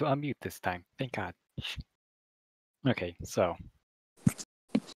remember to unmute this time. Thank God. Okay, so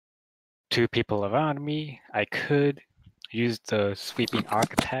 2 people around me. I could use the sweeping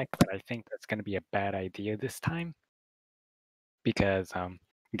arc attack, but I think that's going to be a bad idea this time because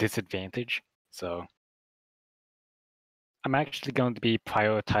disadvantage. So I'm actually going to be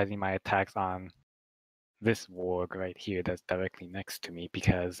prioritizing my attacks on this warg right here that's directly next to me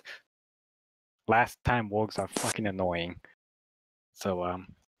because last time wargs are fucking annoying. So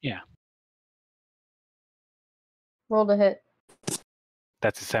yeah, Roll to hit.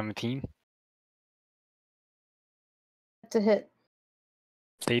 that's a 17. That's a hit.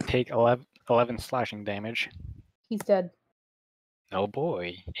 They take 11 slashing damage. He's dead. Oh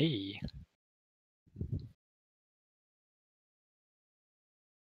boy, hey.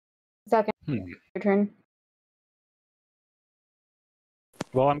 Second, Hmm. your turn.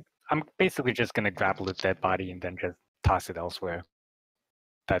 Well, I'm basically just gonna grapple the dead body and then just toss it elsewhere.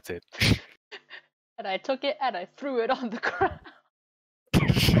 That's it. And I took it and I threw it on the ground.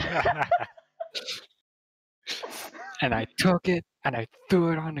 And I took it and I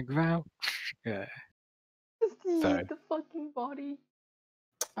threw it on the ground. Yeah. Just Sorry. eat the fucking body.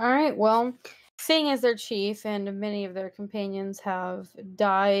 All right. Well, seeing as their chief and many of their companions have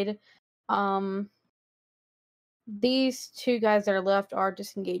died, these 2 guys that are left are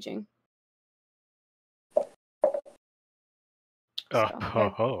disengaging. Oh, So, ho,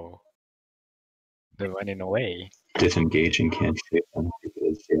 ho. They're running away. Disengaging can't save them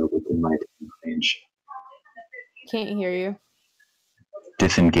because they are within my attack range. Can't hear you.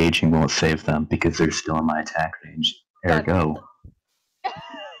 Disengaging won't save them because they're still in my attack range. Ergo,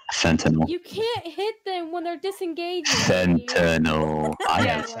 Sentinel. You can't hit them when they're disengaging. Sentinel. I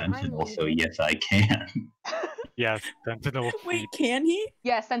Yeah, am well, I'm Sentinel, so leaving. yes, I can. Yes, Sentinel. Wait, can he?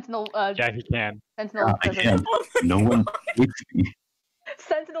 Yeah, Sentinel. Yeah, he can. Sentinel. I doesn't- can. No one hates me.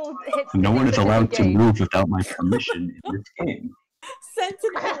 Sentinel hits. No one is allowed to disengage. move without my permission in this game.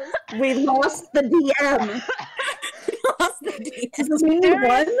 Sentinel. We lost the DM. Lost the DM. Does this mean we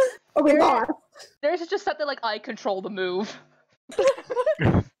won? Or we Darius- lost? There's just something like I control the move.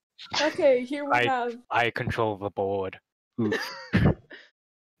 Okay, here we have. I control the board. Oof.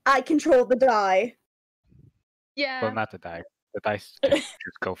 I control the die. Yeah. Well, not the dice. The dice can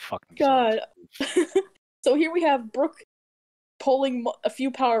just go fuck themselves. God. So here we have Brooke pulling a few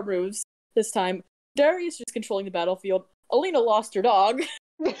power moves this time. Darius just controlling the battlefield. Alina lost her dog.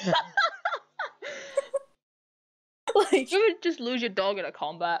 Like, You would just lose your dog in a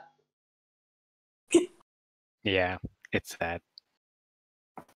combat. Yeah, it's sad.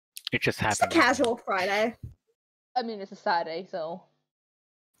 It just Just a happened. casual Friday. I mean, it's a Saturday, so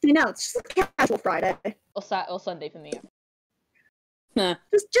You know, it's just a casual Friday. or Sunday for me. huh.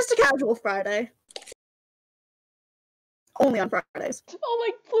 Just a casual Friday. Only on Fridays. Oh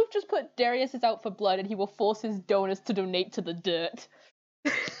my! Floof just put Darius is out for blood, and he will force his donors to donate to the dirt.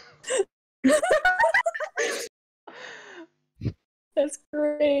 That's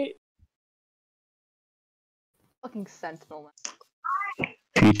great. Fucking Sentinel. Man.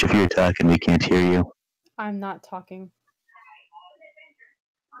 Peach, if you're attacking, we can't hear you. I'm not talking.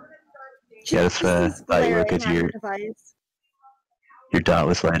 Yeah, that's This is thought you were glaring because at your the device. dot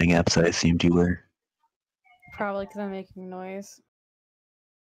was lighting up, so I assumed you were. Probably because I'm making noise.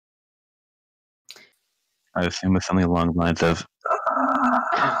 I assume it's something along the lines of. No,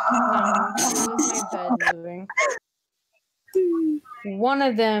 it was my bed moving. One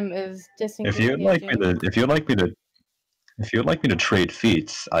of them is disengaging. If you'd like me to trade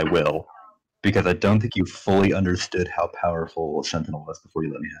feats, I will, because I don't think you fully understood how powerful Sentinel was before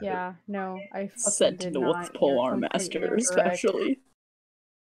you let me have it. Yeah, no, I fucking Sentinel did not. with Polearm You're Master, completely incorrect. especially.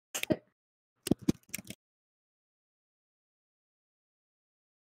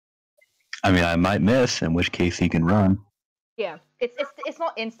 I mean, I might miss, in which case he can run. Yeah, it's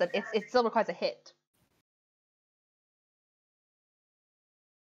not instant. It still requires a hit,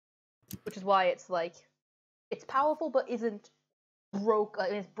 which is why it's like it's powerful, but isn't broke. I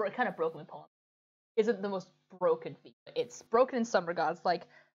mean, it's kind of broken with Pawn. Isn't the most broken feat. It's broken in some regards. Like,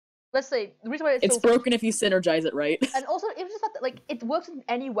 let's say the reason why It's so broken if you synergize it right. and also it was just that like it works in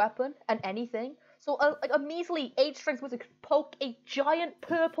any weapon and anything. So a measly 8 strength wizard could poke a giant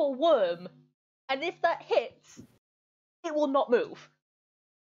purple worm, and if that hits, it will not move.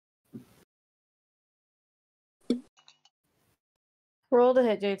 Roll to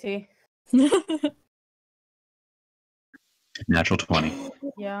hit, JT. Natural 20.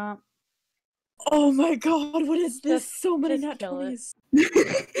 Yeah. Oh my god, what is this? So many just nat kill it.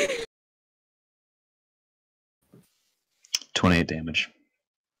 20s. 28 damage.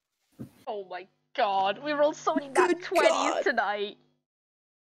 Oh my god, we rolled so many nat Good 20s God. tonight.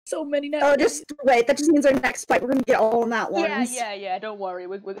 So many nat Oh, 20s. just wait. That just means our next fight we're gonna get all in that ones. Yeah, don't worry.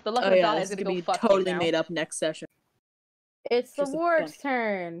 The luck Oh of the yeah, die this is is gonna gonna go be fuck totally you now. made up next session. It's the Just a Warg's bunch.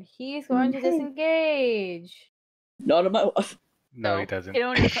 turn. He's going to Okay. disengage. Not on my. No, he doesn't. It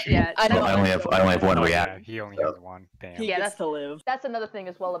only yeah. I know. Well, I only have one Oh, react. yeah, he only so- has one. Damn. He Yeah, gets that's- to live. That's another thing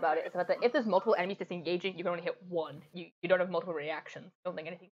as well about it. Is that if there's multiple enemies disengaging, you can only hit one. You don't have multiple reactions. I don't think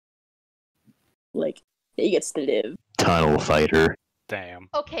anything. Like, he gets to live. Tunnel fighter. Damn.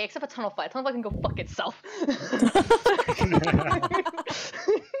 Okay, except for Tunnel Fight. Tunnel Fight can go fuck itself.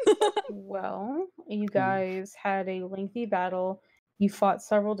 Well, you guys had a lengthy battle. You fought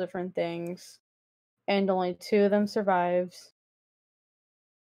several different things, and only 2 of them survived.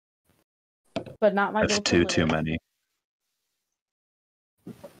 But not my That's goal to 2 too live. many.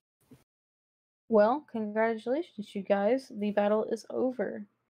 Well, congratulations, you guys. The battle is over.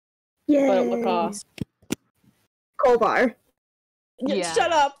 Yay. But at what cost? Kolbar. Yeah.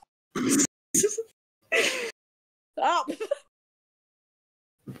 Shut up! Stop!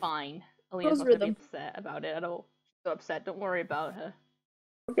 Fine. Alina's How's not gonna be rhythm? upset about it at all. She's so upset. Don't worry about her.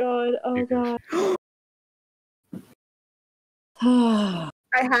 Oh god, oh god.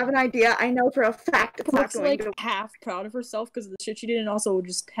 I have an idea. I know for a fact it's not Brooke's going like to. half proud of herself because of the shit she did, and also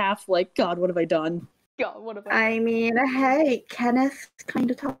just half like, God, what have I done? God, what about I mean, hey, Kenneth kind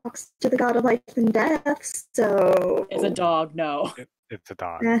of talks to the god of life and death, so. It's a dog, no. It's a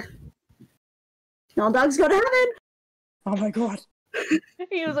dog. Eh. All dogs go to heaven. Oh my god.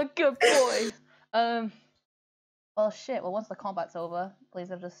 He was a good boy. Well, shit. Well, once the combat's over, please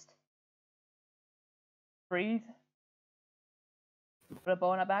just breathe. Put a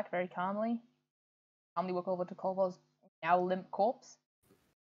bow in her back very calmly. Calmly walk over to Kolvo's now limp corpse.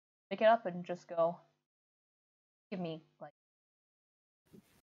 Pick it up and just go. Give me like.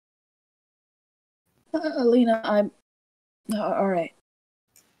 Alina, I'm. Alright.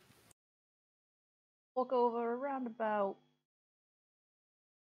 Walk over around about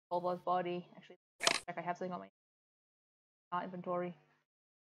Kolvo's body. Actually, check I have something on my inventory.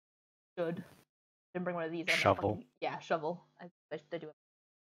 Good. Didn't bring one of these. Shovel. Yeah, shovel. I do it.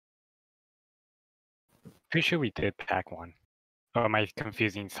 Pretty sure we did pack one. Or am I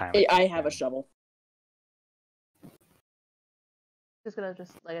confusing silence? I have a shovel. Just gonna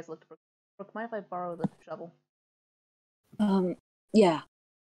like I just looked. Brooke, mind if I borrow the shovel? Yeah.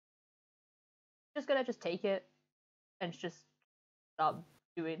 Just gonna take it and just stop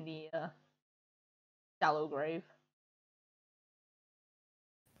doing the shallow grave.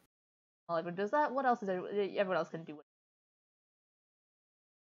 Well, everyone does that. What else is everyone else can do?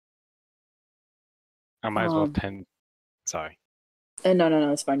 I might as well Um, tend. Sorry.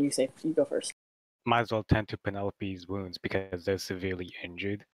 No, it's fine. You say. You go first. Might as well tend to Penelope's wounds because they're severely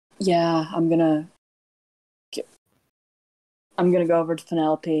injured. Yeah, I'm gonna go over to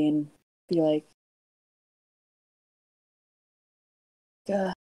Penelope and be like,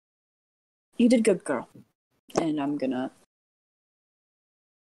 you did good, girl. And I'm gonna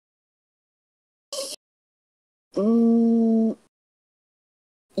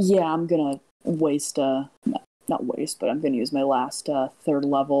yeah, I'm gonna waste not waste, but I'm gonna use my last 3rd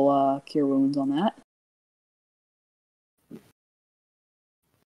level cure wounds on that.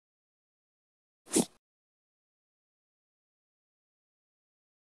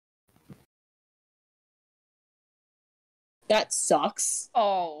 That sucks.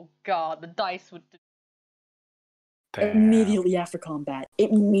 Oh god, the dice would. Damn. Immediately after combat.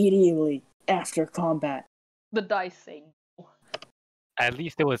 Immediately after combat. The dice thing. At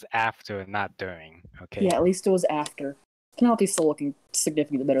least it was after, not during. Okay. Yeah, at least it was after. Penelope's still looking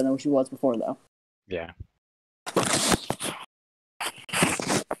significantly better than what she was before, though. Yeah.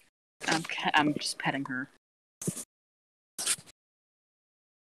 I'm just petting her.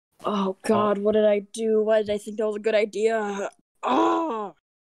 Oh god, what did I do? Why did I think that was a good idea? Oh!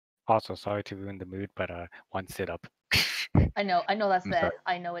 Also, sorry to ruin the mood, but one sit up. I know that's I'm there. sorry.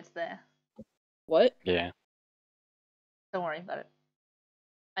 I know it's there. What? Yeah. Don't worry about it.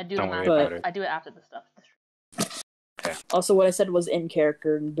 I do Don't the worry math. about it. I do it after the stuff. That's true. Also, what I said was in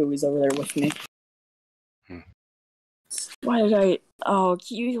character, and Bowie's over there with me. Why did I? Oh,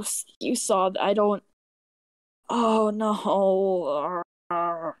 you saw that. I don't. Oh no.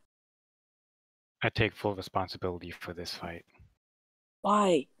 I take full responsibility for this fight.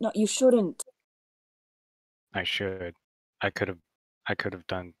 Why? No, you shouldn't. I should. I could have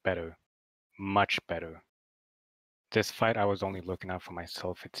done better. Much better. This fight, I was only looking out for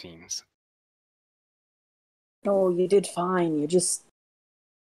myself, it seems. No, you did fine. You just.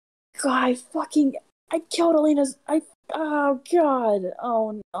 God, I killed Elena's. Oh God.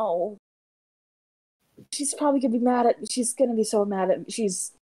 Oh no. She's probably gonna be mad at me. She's gonna be so mad at me.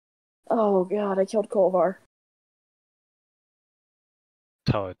 Oh God, I killed Kolvar.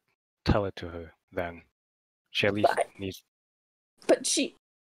 Tell it to her, then. She at least needs. But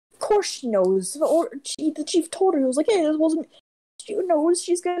of course she knows. Or the chief told her. He was like, "Hey, this wasn't." She knows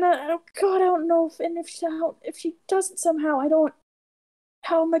she's gonna. Oh God, I don't know if she doesn't somehow. I don't.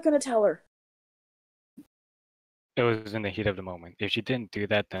 How am I gonna tell her? It was in the heat of the moment. If she didn't do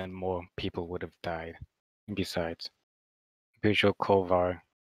that, then more people would have died. And besides, I'm pretty sure Kolvar,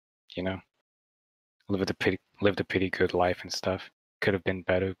 you know, lived a pretty good life and stuff. Could have been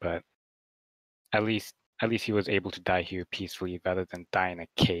better, but at least he was able to die here peacefully rather than die in a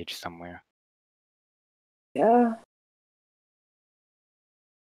cage somewhere. Yeah.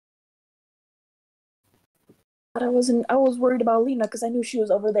 But I was worried about Lena because I knew she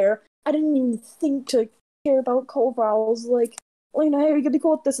was over there. I didn't even think to care about Kolvar. I was like, Lena, hey, you're gonna be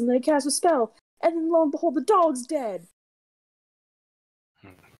cool with this, and then I cast a spell. And then lo and behold, the dog's dead.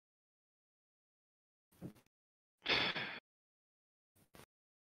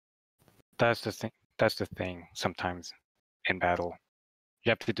 That's the thing. Sometimes in battle,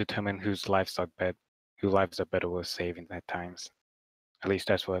 you have to determine whose lives are better worth saving at times. At least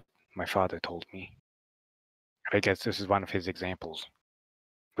that's what my father told me. I guess this is one of his examples.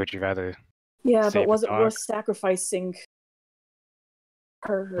 Would you rather? Yeah, save but was a it dog? worth sacrificing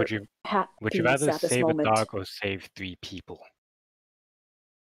her Would you happiness rather at this save moment? a dog or save 3 people?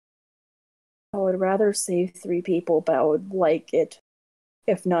 I would rather save 3 people, but I would like it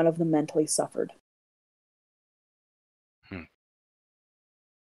if none of them mentally suffered.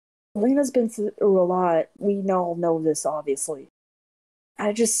 Lena's been through a lot. We all know this, obviously.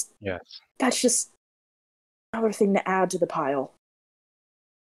 Yes. That's just another thing to add to the pile.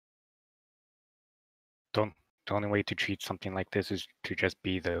 The only way to treat something like this is to just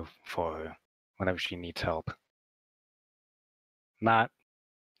be there for her whenever she needs help. Not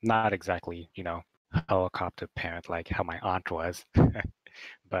exactly, helicopter parent like how my aunt was,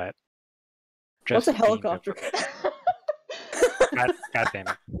 but just What's a being there helicopter? God damn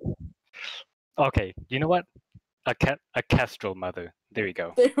it. Okay, you know what? A kestrel mother. There we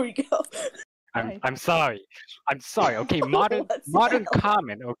go. There we go. I'm sorry. Okay, modern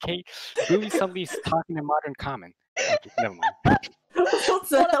common. Okay, Booey suddenly's talking in modern common. Okay, never mind.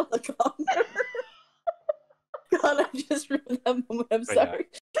 What's a helicopter? God, I just ruined that moment. I'm But yeah.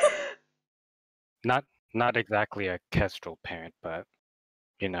 sorry. Not exactly a kestrel parent, but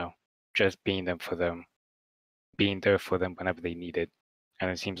just being there for them whenever they need it. And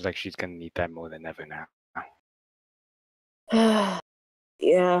it seems like she's gonna need that more than ever now.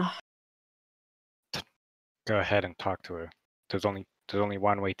 Yeah. Go ahead and talk to her. There's only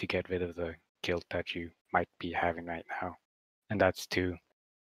one way to get rid of the guilt that you might be having right now, and that's to,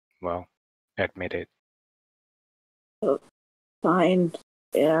 well, admit it. Fine.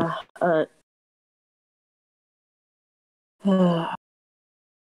 Yeah. But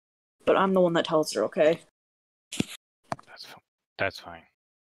I'm the one that tells her, okay? That's fine.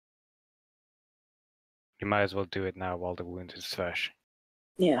 You might as well do it now while the wound is fresh.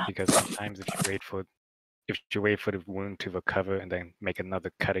 Yeah. Because sometimes if you wait for the wound to recover and then make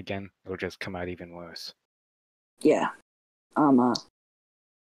another cut again, it'll just come out even worse. Yeah.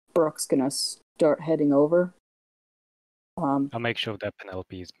 Brooke's gonna start heading over. I'll make sure that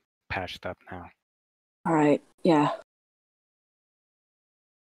Penelope is patched up now. Alright, yeah.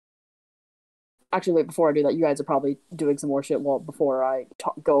 Actually, wait, before I do that, you guys are probably doing some more shit before I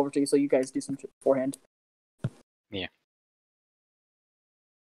go over to you, so you guys do some shit beforehand. Yeah.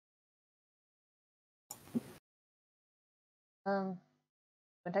 When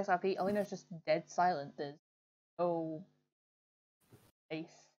text RP, Alina's just dead silent. There's no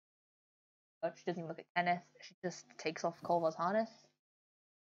face. She doesn't even look at Kenneth. She just takes off Kolvar's harness.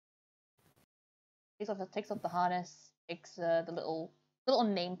 Takes off the harness. Takes the little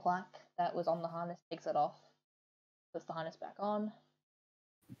name plaque that was on the harness. Takes it off. Puts the harness back on.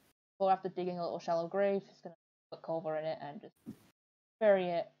 Before, after digging a little shallow grave, she's gonna put Kolvar in it and just bury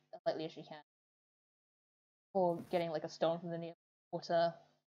it as lightly as she can. Or getting like a stone from the near water.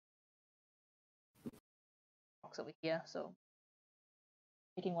 rocks over here, so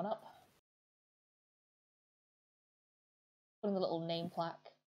picking one up. Putting a little name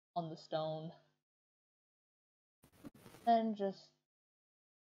plaque on the stone. And just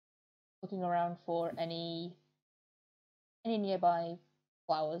looking around for any nearby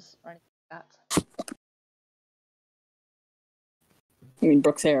flowers or anything like that. You mean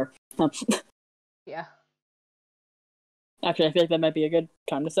Brooke's hair? Yeah. Actually, I feel like that might be a good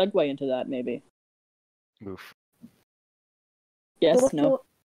time to segue into that, maybe. Oof. Yes, no?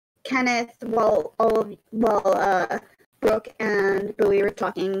 Kenneth, while Brooke and Bowie were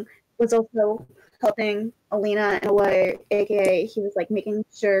talking, was also helping Alina in a way, aka he was like making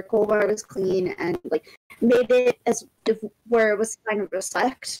sure Kolvar was clean and like made it as if where it was kind of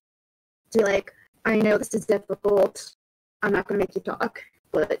respect to be like, I know this is difficult, I'm not gonna make you talk,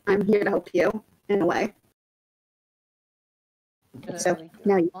 but I'm here to help you in a way. So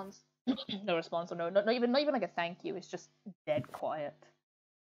now you no response, or not even like a thank you. It's just dead quiet.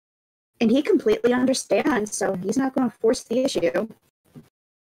 and he completely understands, so he's not going to force the issue.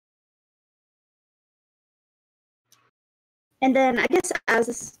 And then I guess as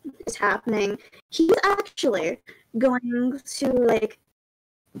this is happening, he's actually going to like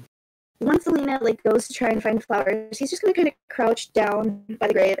once Alina like goes to try and find flowers, he's just going to kind of crouch down by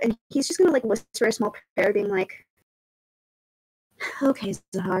the grave, and he's just going to like whisper a small prayer, being like, "Okay,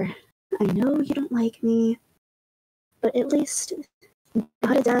 Zahar, I know you don't like me, but at least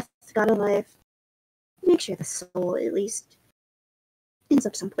God of death, God of life, make sure the soul at least ends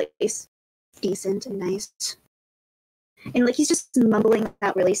up someplace decent and nice." And like he's just mumbling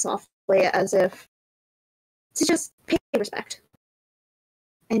that really softly as if to just pay respect.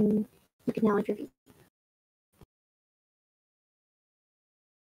 And you can now intervene.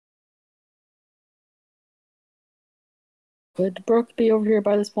 Would Brooke be over here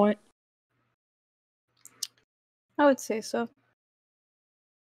by this point? I would say so.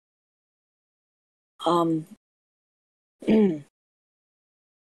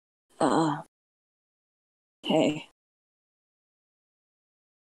 Hey.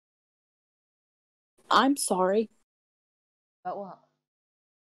 I'm sorry. About what?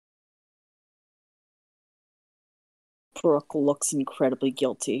 Brooke looks incredibly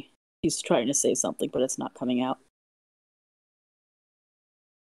guilty. He's trying to say something, but it's not coming out.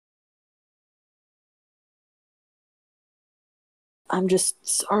 I'm just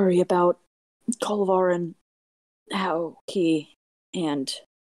sorry about Kolvar and how he and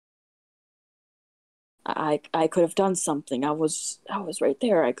I could have done something. I was right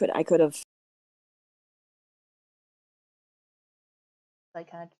there. I could have. I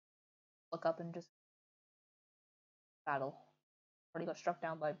kind of look up and just battle. Already got struck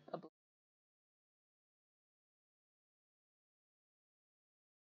down by a blue.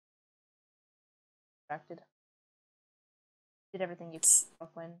 Distracted. Did everything you could,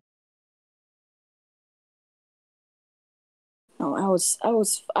 Brooklyn. No, I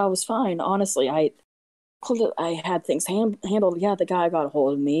was fine. Honestly, I had things handled. Yeah, the guy got a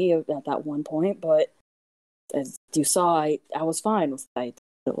hold of me at that one point, but as you saw, I was fine with a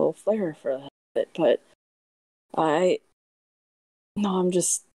little flare for that. But I'm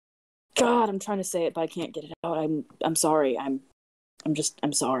just, God, I'm trying to say it, but I can't get it out. I'm sorry. I'm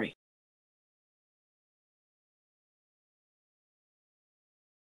sorry.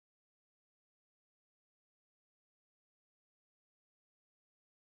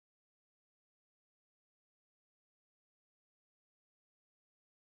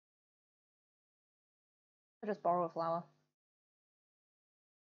 I'll just borrow a flower.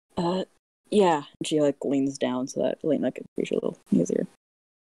 Yeah. She like leans down so that Lena can reach a little easier.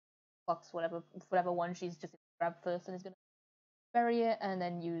 Plucks whatever one she's just grab first, and is gonna bury it, and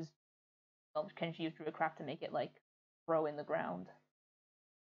then use. Well, can she use Druidcraft to make it like grow in the ground?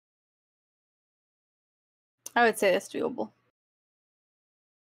 I would say that's doable.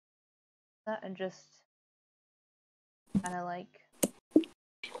 That and just kind of like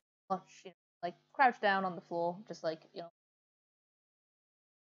clutch, like crouch down on the floor, just like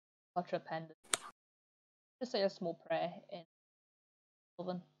clutch her pendant. Just say a small prayer in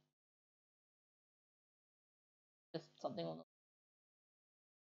Sylvan. Just something on the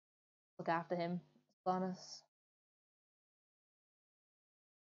look after him, Calamus.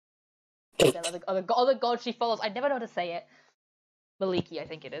 Other god she follows. I never know how to say it. Maliki, I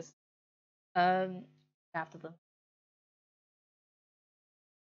think it is. After them.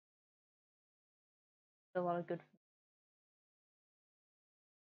 A lot of good.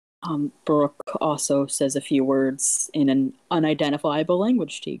 Brooke also says a few words in an unidentifiable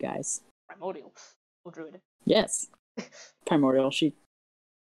language to you guys. Primordial. Or druid. Yes. Primordial. She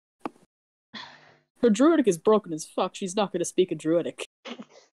Her druidic is broken as fuck. She's not gonna speak a druidic.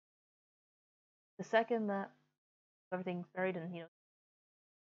 The second that everything's buried and,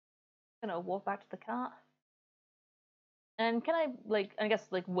 gonna walk back to the cart. And can I,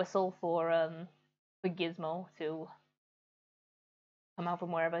 whistle for Gizmo to come out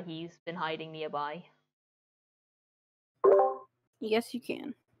from wherever he's been hiding nearby? Yes, you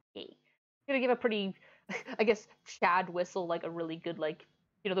can. Okay. I'm gonna give a pretty, I guess, Chad whistle, like a really good,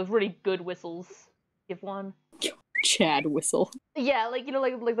 those really good whistles. Give one. Chad whistle. Yeah, like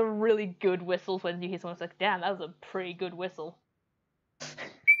the really good whistles when you hear someone's like, damn, that was a pretty good whistle.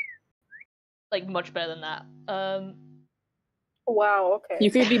 Like, much better than that. Wow, okay.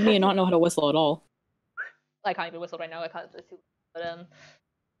 You could be me and not know how to whistle at all. I can't even whistle right now, I can't, it's too, but,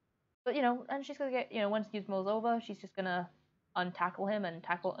 and she's gonna get, once Gizmo's over, she's just gonna untackle him and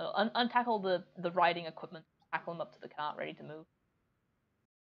untackle the riding equipment, tackle him up to the cart, ready to move.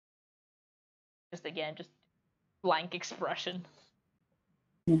 Just blank expression.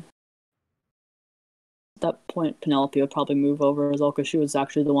 Yeah. At that point, Penelope would probably move over as well, because she was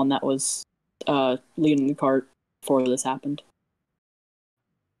actually the one that was leading the cart before this happened.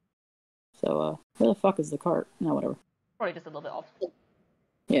 So, where the fuck is the cart? No, whatever. Probably just a little bit off.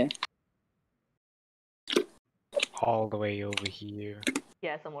 Yeah. All the way over here.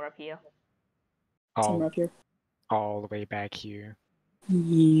 Yeah, somewhere up here. Somewhere up here. All the way back here.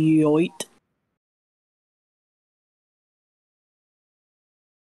 Yoit.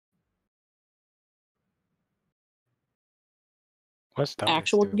 What's Darius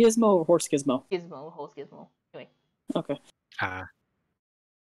Actual doing? Gizmo or horse Gizmo? Gizmo, horse Gizmo. Anyway. Okay. Ah.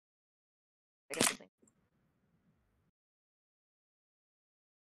 I guess the thing.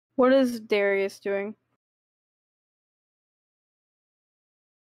 What is Darius doing?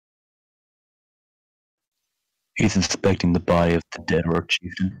 He's inspecting the body of the dead orc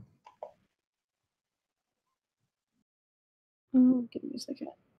chieftain. Give me a second.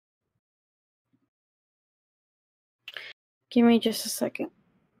 Give me just a second.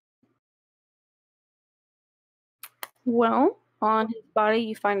 Well, on his body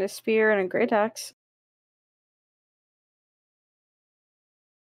you find a spear and a great axe.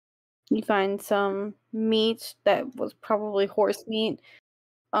 You find some meat that was probably horse meat.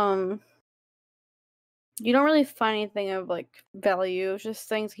 You don't really find anything of value, just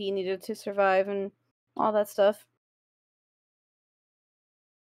things he needed to survive and all that stuff.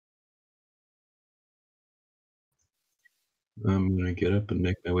 I'm gonna get up and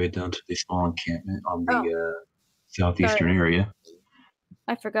make my way down to the small encampment on the southeastern Sorry. area.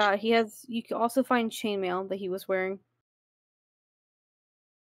 I forgot. You can also find chainmail that he was wearing.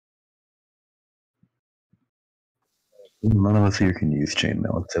 None of us here can use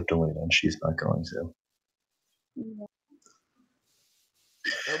chainmail except Elena, and she's not going to.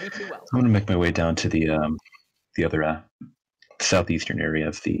 It'll be too well. I'm gonna make my way down to the other southeastern area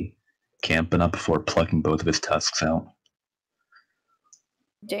of the camp, but not before plucking both of his tusks out.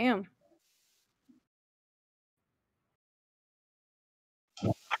 Damn.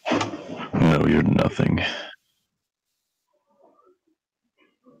 No, you're nothing.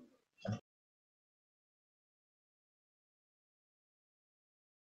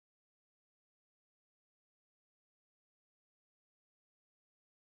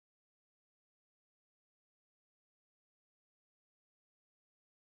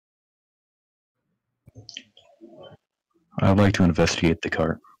 I'd like to investigate the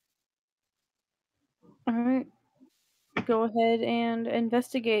cart. Alright. Go ahead and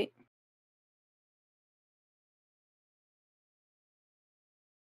investigate.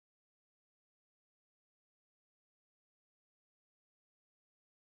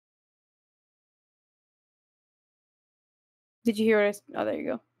 Did you hear what oh, there you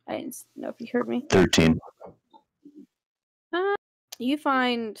go. I didn't know if you heard me. 13. You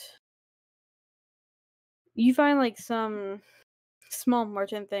find some small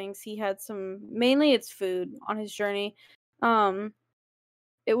merchant things. He had mainly it's food on his journey.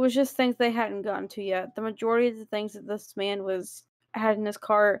 It was just things they hadn't gotten to yet. The majority of the things that this man had in his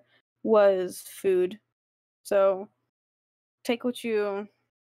cart was food. So take what you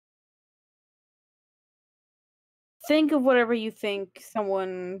think of, whatever you think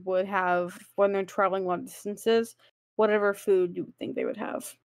someone would have when they're traveling long distances, whatever food you would think they would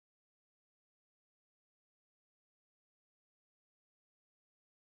have.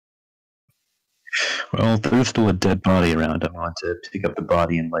 Well, if there's still a dead body around, I want to pick up the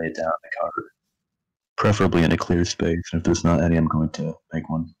body and lay it down in the cart. Preferably in a clear space, and if there's not any, I'm going to make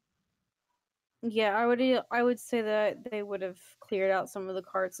one. Yeah, I would say that they would have cleared out some of the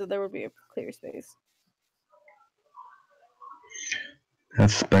carts, so there would be a clear space.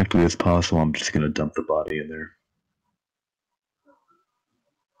 As suspectly as possible, I'm just gonna dump the body in there.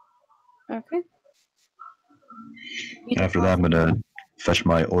 Okay. After that, I'm gonna fetch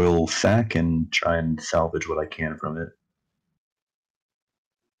my oil sack and try and salvage what I can from it.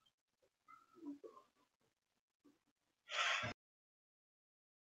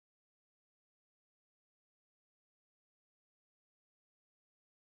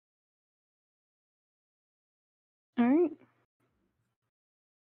 All right.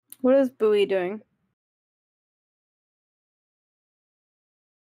 What is Bowie doing?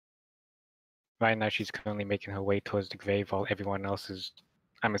 Right now, she's currently making her way towards the grave while everyone else is,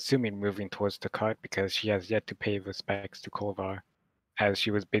 I'm assuming, moving towards the cart because she has yet to pay respects to Kolvar, as she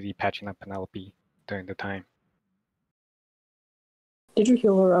was busy patching up Penelope during the time. Did you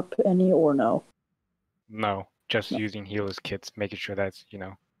heal her up any or no? No, just using healer's kits, making sure that's,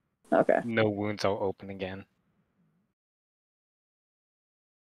 Okay. no wounds are open again.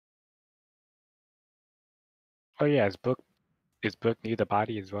 Oh yeah, is Brooke near the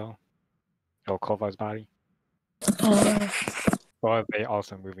body as well? Or Kolvar's body? Or are they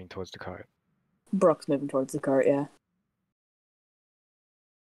also moving towards the cart? Brooke's moving towards the cart, yeah.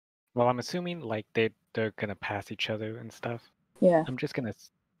 Well, I'm assuming like they're gonna pass each other and stuff. Yeah. I'm just gonna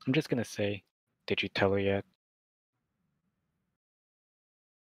say, did you tell her yet?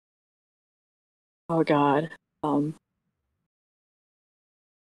 Oh god.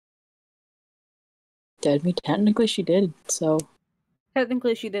 Technically she did, so.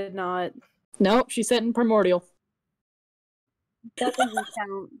 Technically, she did not. Nope, she said in Primordial. That doesn't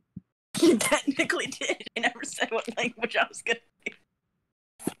count. She technically did. I never said what language I was gonna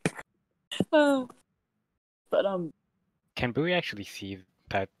do. But Can Bowie actually see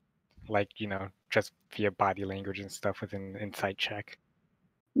that, like, just via body language and stuff with an insight check?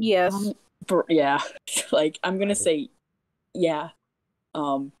 Yes. Yeah. Like, I'm gonna say yeah.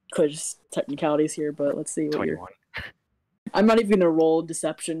 Cause technicalities here, but let's see what 21. I'm not even gonna roll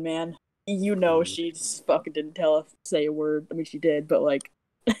deception, man. You know she just fucking didn't say a word. I mean she did, but like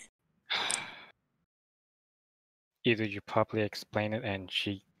Either you properly explain it and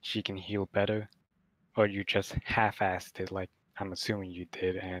she can heal better, or you just half-assed it like I'm assuming you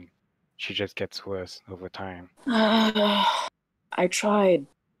did, and she just gets worse over time. I tried.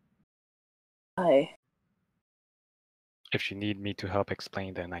 If you need me to help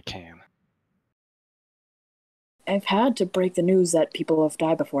explain, then I can. I've had to break the news that people have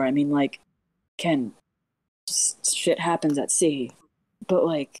died before. I mean, like, Ken, just shit happens at sea. But,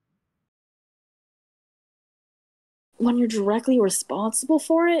 like, when you're directly responsible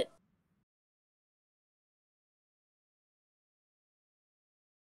for it?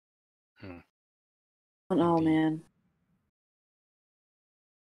 Oh, Indeed. man.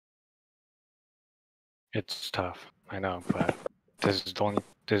 It's tough, I know, but this is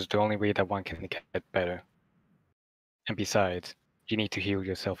the only way that one can get better. And besides, you need to heal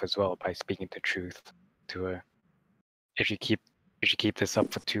yourself as well by speaking the truth to her. If you keep this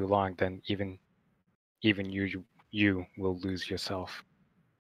up for too long, then even you will lose yourself.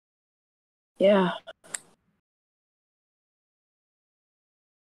 Yeah.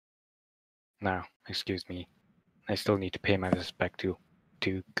 Now, excuse me, I still need to pay my respect to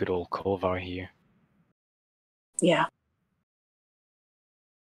good old Kolvar here. Yeah.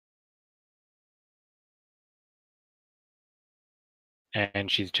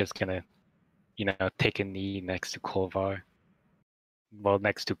 And she's just gonna, take a knee next to Kolvar. Well,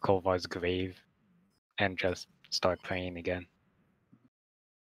 next to Kolvar's grave, and just start praying again.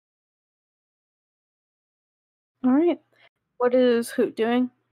 All right. What is Hoot doing?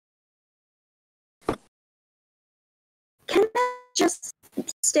 Ken just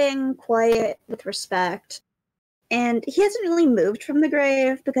staying quiet with respect. And he hasn't really moved from the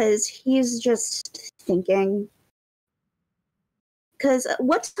grave because he's just thinking. Because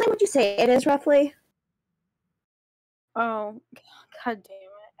what time would you say it is roughly? Oh, god damn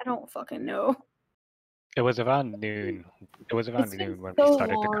it. I don't fucking know. It was around noon. It was around It's noon been when so we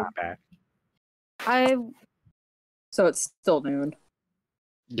started the long. combat. So it's still noon.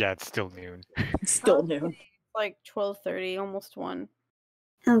 Yeah, it's still noon. It's still noon. Like 12:30, almost 1.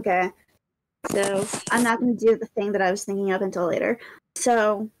 Okay. So I'm not going to do the thing that I was thinking of until later.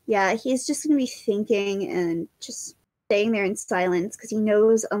 So yeah, he's just going to be thinking and just staying there in silence because he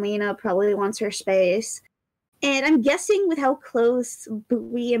knows Alina probably wants her space. And I'm guessing with how close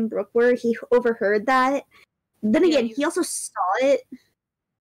Bowie and Brooke were, he overheard that. Then again, he also saw it.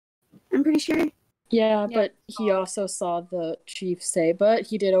 I'm pretty sure. Yeah, but he also saw the chief say, but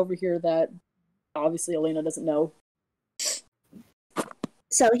he did overhear that obviously Elena doesn't know.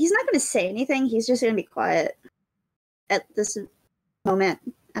 So he's not going to say anything. He's just going to be quiet at this moment,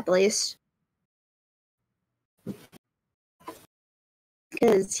 at least.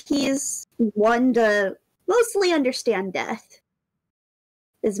 Because he's one to mostly understand death,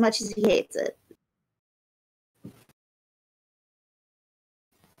 as much as he hates it.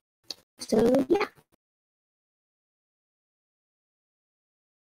 So, yeah.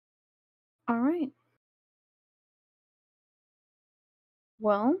 All right.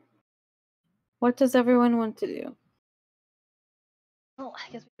 Well, what does everyone want to do? Well,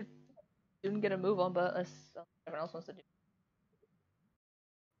 I guess we could soon get a move on, but everyone else wants to do.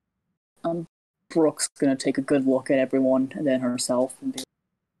 Brooke's gonna take a good look at everyone and then herself and be,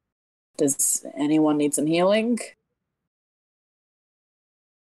 does anyone need some healing?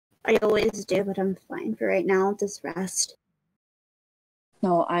 I always do, but I'm fine for right now. Just rest.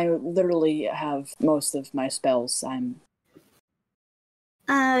 No, I literally have most of my spells.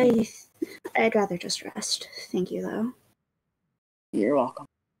 I'd rather just rest. Thank you, though. You're welcome.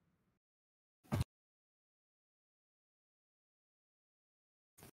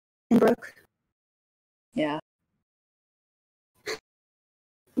 And Brooke, Yeah.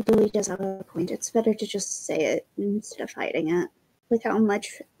 Billy does have a point. It's better to just say it instead of hiding it. With how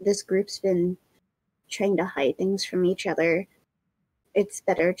much this group's been trying to hide things from each other, it's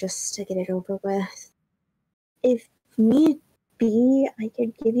better just to get it over with. If need be, I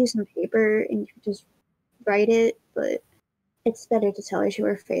could give you some paper and you could just write it, but it's better to tell her to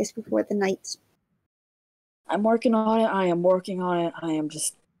her face before the night's. I'm working on it. I am working on it.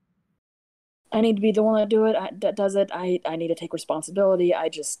 I need to be the one that does it. I need to take responsibility. I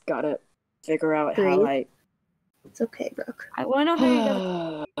just gotta figure out how I. It's okay, Brooke. I want to know how you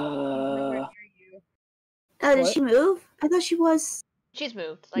got Oh, What? did she move? I thought she was. She's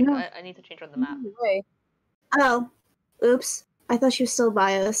moved. Like, No. I need to change her on the map. Way. Oh, oops. I thought she was still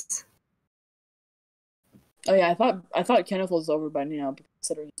by us. Oh yeah, I thought Kenneth was over by now,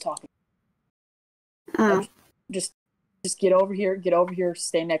 considering he's talking. Oh. Just get over here. Get over here.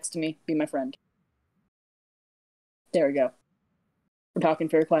 Stay next to me. Be my friend. There we go. We're talking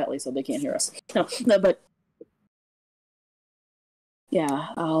very quietly, so they can't hear us. No, but yeah,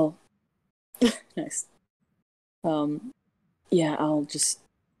 I'll. Nice. Yeah, I'll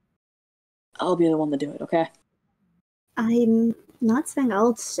be the one to do it. Okay. I'm not saying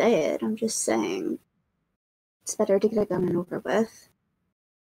I'll say it. I'm just saying it's better to get it done and over with.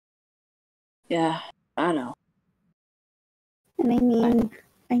 Yeah, I know. And I mean,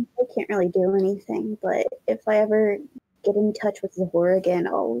 I can't really do anything, but if I ever get in touch with Zahor again,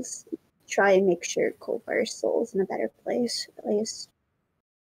 I'll try and make sure Colfar's soul's in a better place, at least.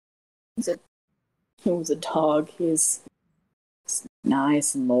 He was a dog. He's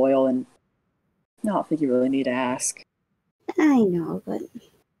nice and loyal, and I don't think you really need to ask. I know, but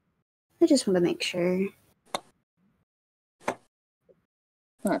I just want to make sure.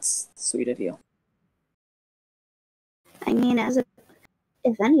 That's sweet of you. I mean,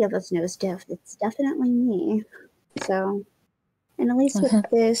 if any of us knows Dev, it's definitely me. So, and at least with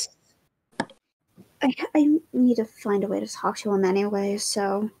this, I need to find a way to talk to him anyway,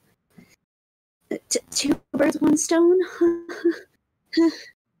 so. Two birds, one stone?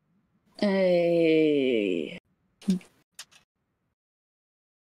 Hey.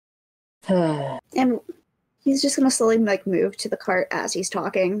 And he's just gonna slowly move to the cart as he's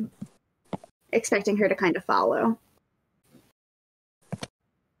talking, expecting her to kind of follow.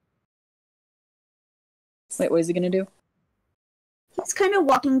 Wait, what is he gonna do? He's kind of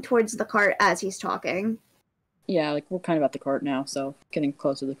walking towards the cart as he's talking. Yeah, like we're kind of at the cart now, so getting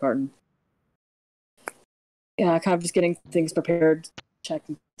close to the cart and yeah, kind of just getting things prepared,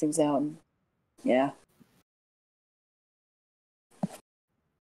 checking things out, and yeah.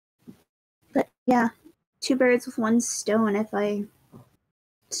 But yeah, two birds with one stone. If I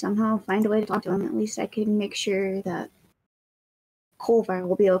somehow find a way to talk to him, at least I can make sure that Colvar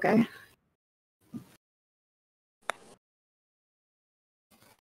will be okay.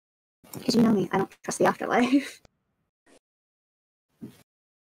 Because you know me, I don't trust the afterlife.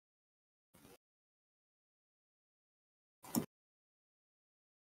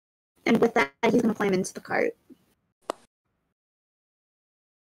 And with that, he's gonna climb into the cart.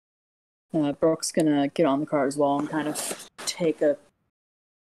 Brooke's gonna get on the cart as well and kind of take a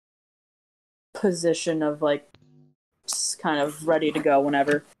position of like just kind of ready to go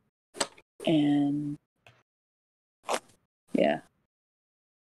whenever. And yeah.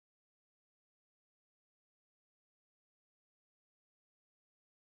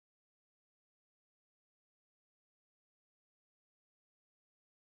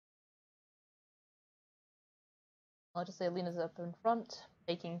 I'll just say Lena's up in front,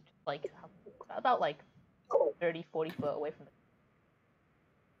 taking like about like 30, 40 foot away from the.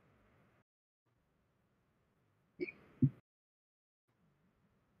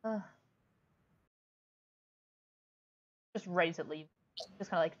 Just ready to leave. Just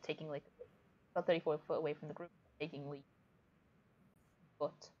kind of like taking like about 34 foot away from the group, taking leave.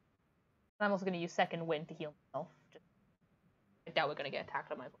 But I'm also going to use second wind to heal myself. Just, I doubt we're going to get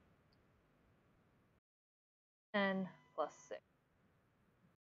attacked on my 10 plus 6.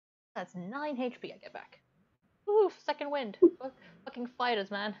 That's 9 HP I get back. Woo, second wind. Fucking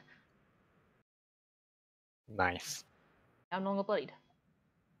fighters, man. Nice. I'm no longer bloodied.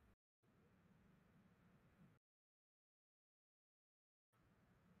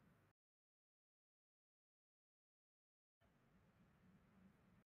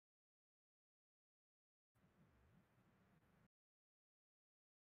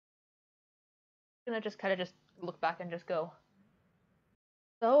 I'm gonna just kind of just look back and just go.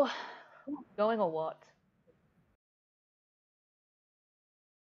 So, going or what?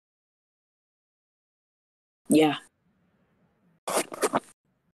 Yeah.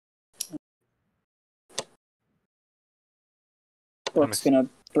 Brooke's gonna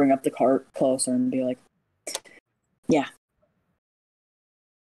bring up the cart closer and be like, yeah.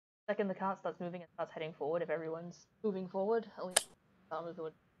 Second the cart starts moving and starts heading forward, if everyone's moving forward, at least Calamus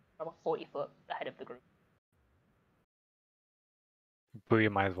would about 40 foot ahead of the group. We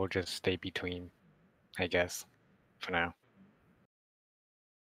might as well just stay between, I guess, for now.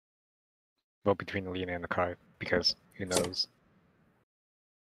 Well, between Alina and the cart, because who knows?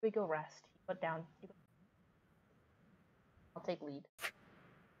 We go rest. You put down. I'll take lead.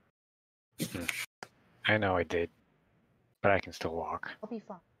 I know I did, but I can still walk. I'll be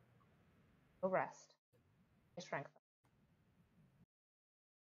fine. Go rest. Your strength.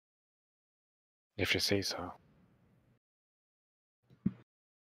 If you say so.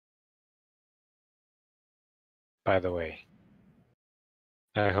 By the way,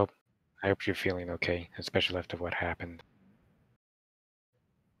 I hope you're feeling okay, especially after what happened.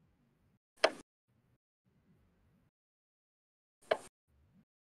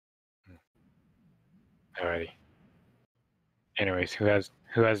 Alrighty. Anyways, who has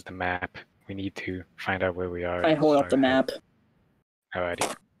the map? We need to find out where we are. I hold up the map.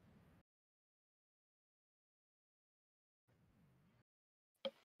 Alrighty.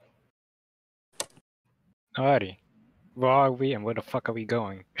 Alrighty. Where are we and where the fuck are we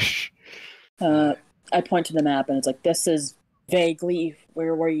going? I point to the map and it's like, this is vaguely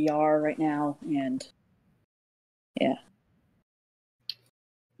where we are right now, and yeah.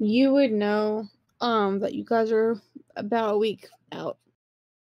 You would know that you guys are about a week out.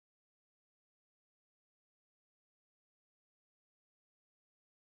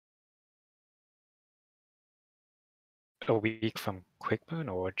 A week from Quickburn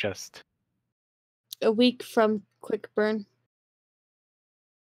or just A week from Quickburn.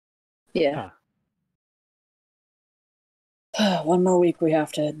 Yeah. One more week we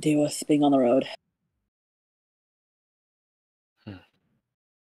have to deal with being on the road.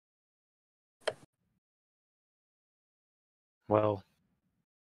 Well,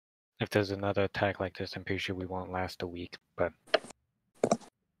 if there's another attack like this, I'm pretty sure we won't last a week, but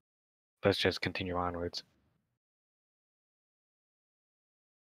let's just continue onwards.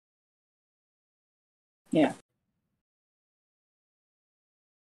 Yeah.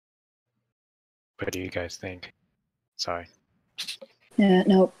 What do you guys think? Sorry. Yeah,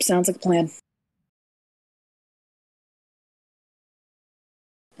 no, sounds like a plan.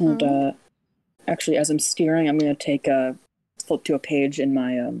 And actually, as I'm steering, I'm gonna take flip to a page in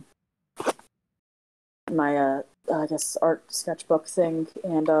my I guess art sketchbook thing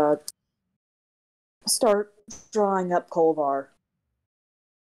and start drawing up Kolvar.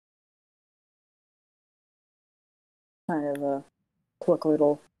 Kind of a quick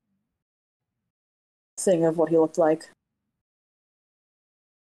little thing of what he looked like.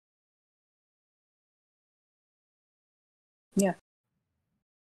 Yeah.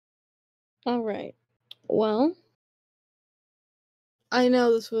 All right. Well, I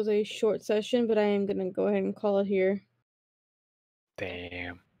know this was a short session, but I am going to go ahead and call it here.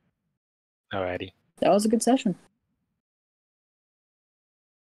 Damn. Alrighty. That was a good session.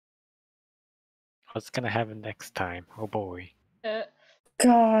 What's gonna happen next time? Oh boy.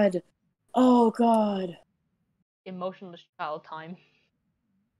 God. Oh, God. Emotionless child time.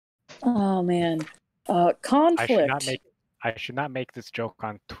 Oh, man. Conflict. I should not make this joke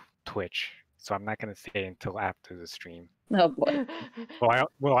on Twitch, so I'm not gonna say it until after the stream. Oh, boy.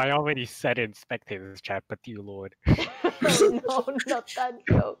 Well, I already said it in spectators chat, but dear lord. Oh, no, not that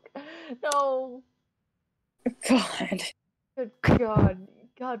joke. No. God. Good God.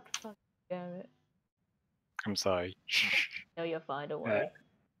 God fucking damn it. I'm sorry. No, you're fine, don't worry.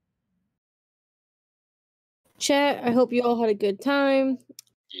 Chat, I hope you all had a good time.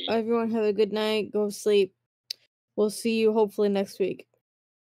 Everyone have a good night. Go to sleep. We'll see you hopefully next week.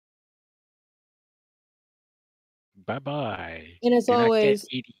 Bye-bye. And as Do not get always,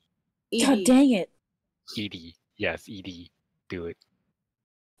 Edie. God dang it. Edie. Yes, Edie. Do it.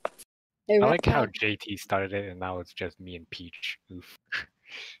 Hey, I wrap like how up. JT started it and now it's just me and Peach. Oof.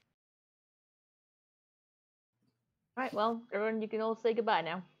 Alright, well, everyone, you can all say goodbye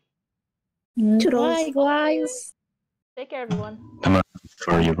now. Toodles. Bye, guys. Take care, everyone. I'm not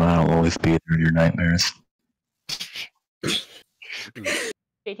sorry, Yvonne. I'll always be there in your nightmares.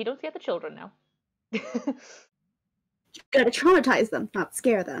 JT, don't scare the children now. Gotta traumatize them, not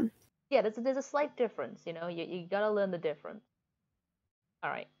scare them. Yeah, there's a slight difference, you know. You gotta learn the difference. All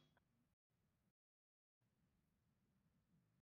right.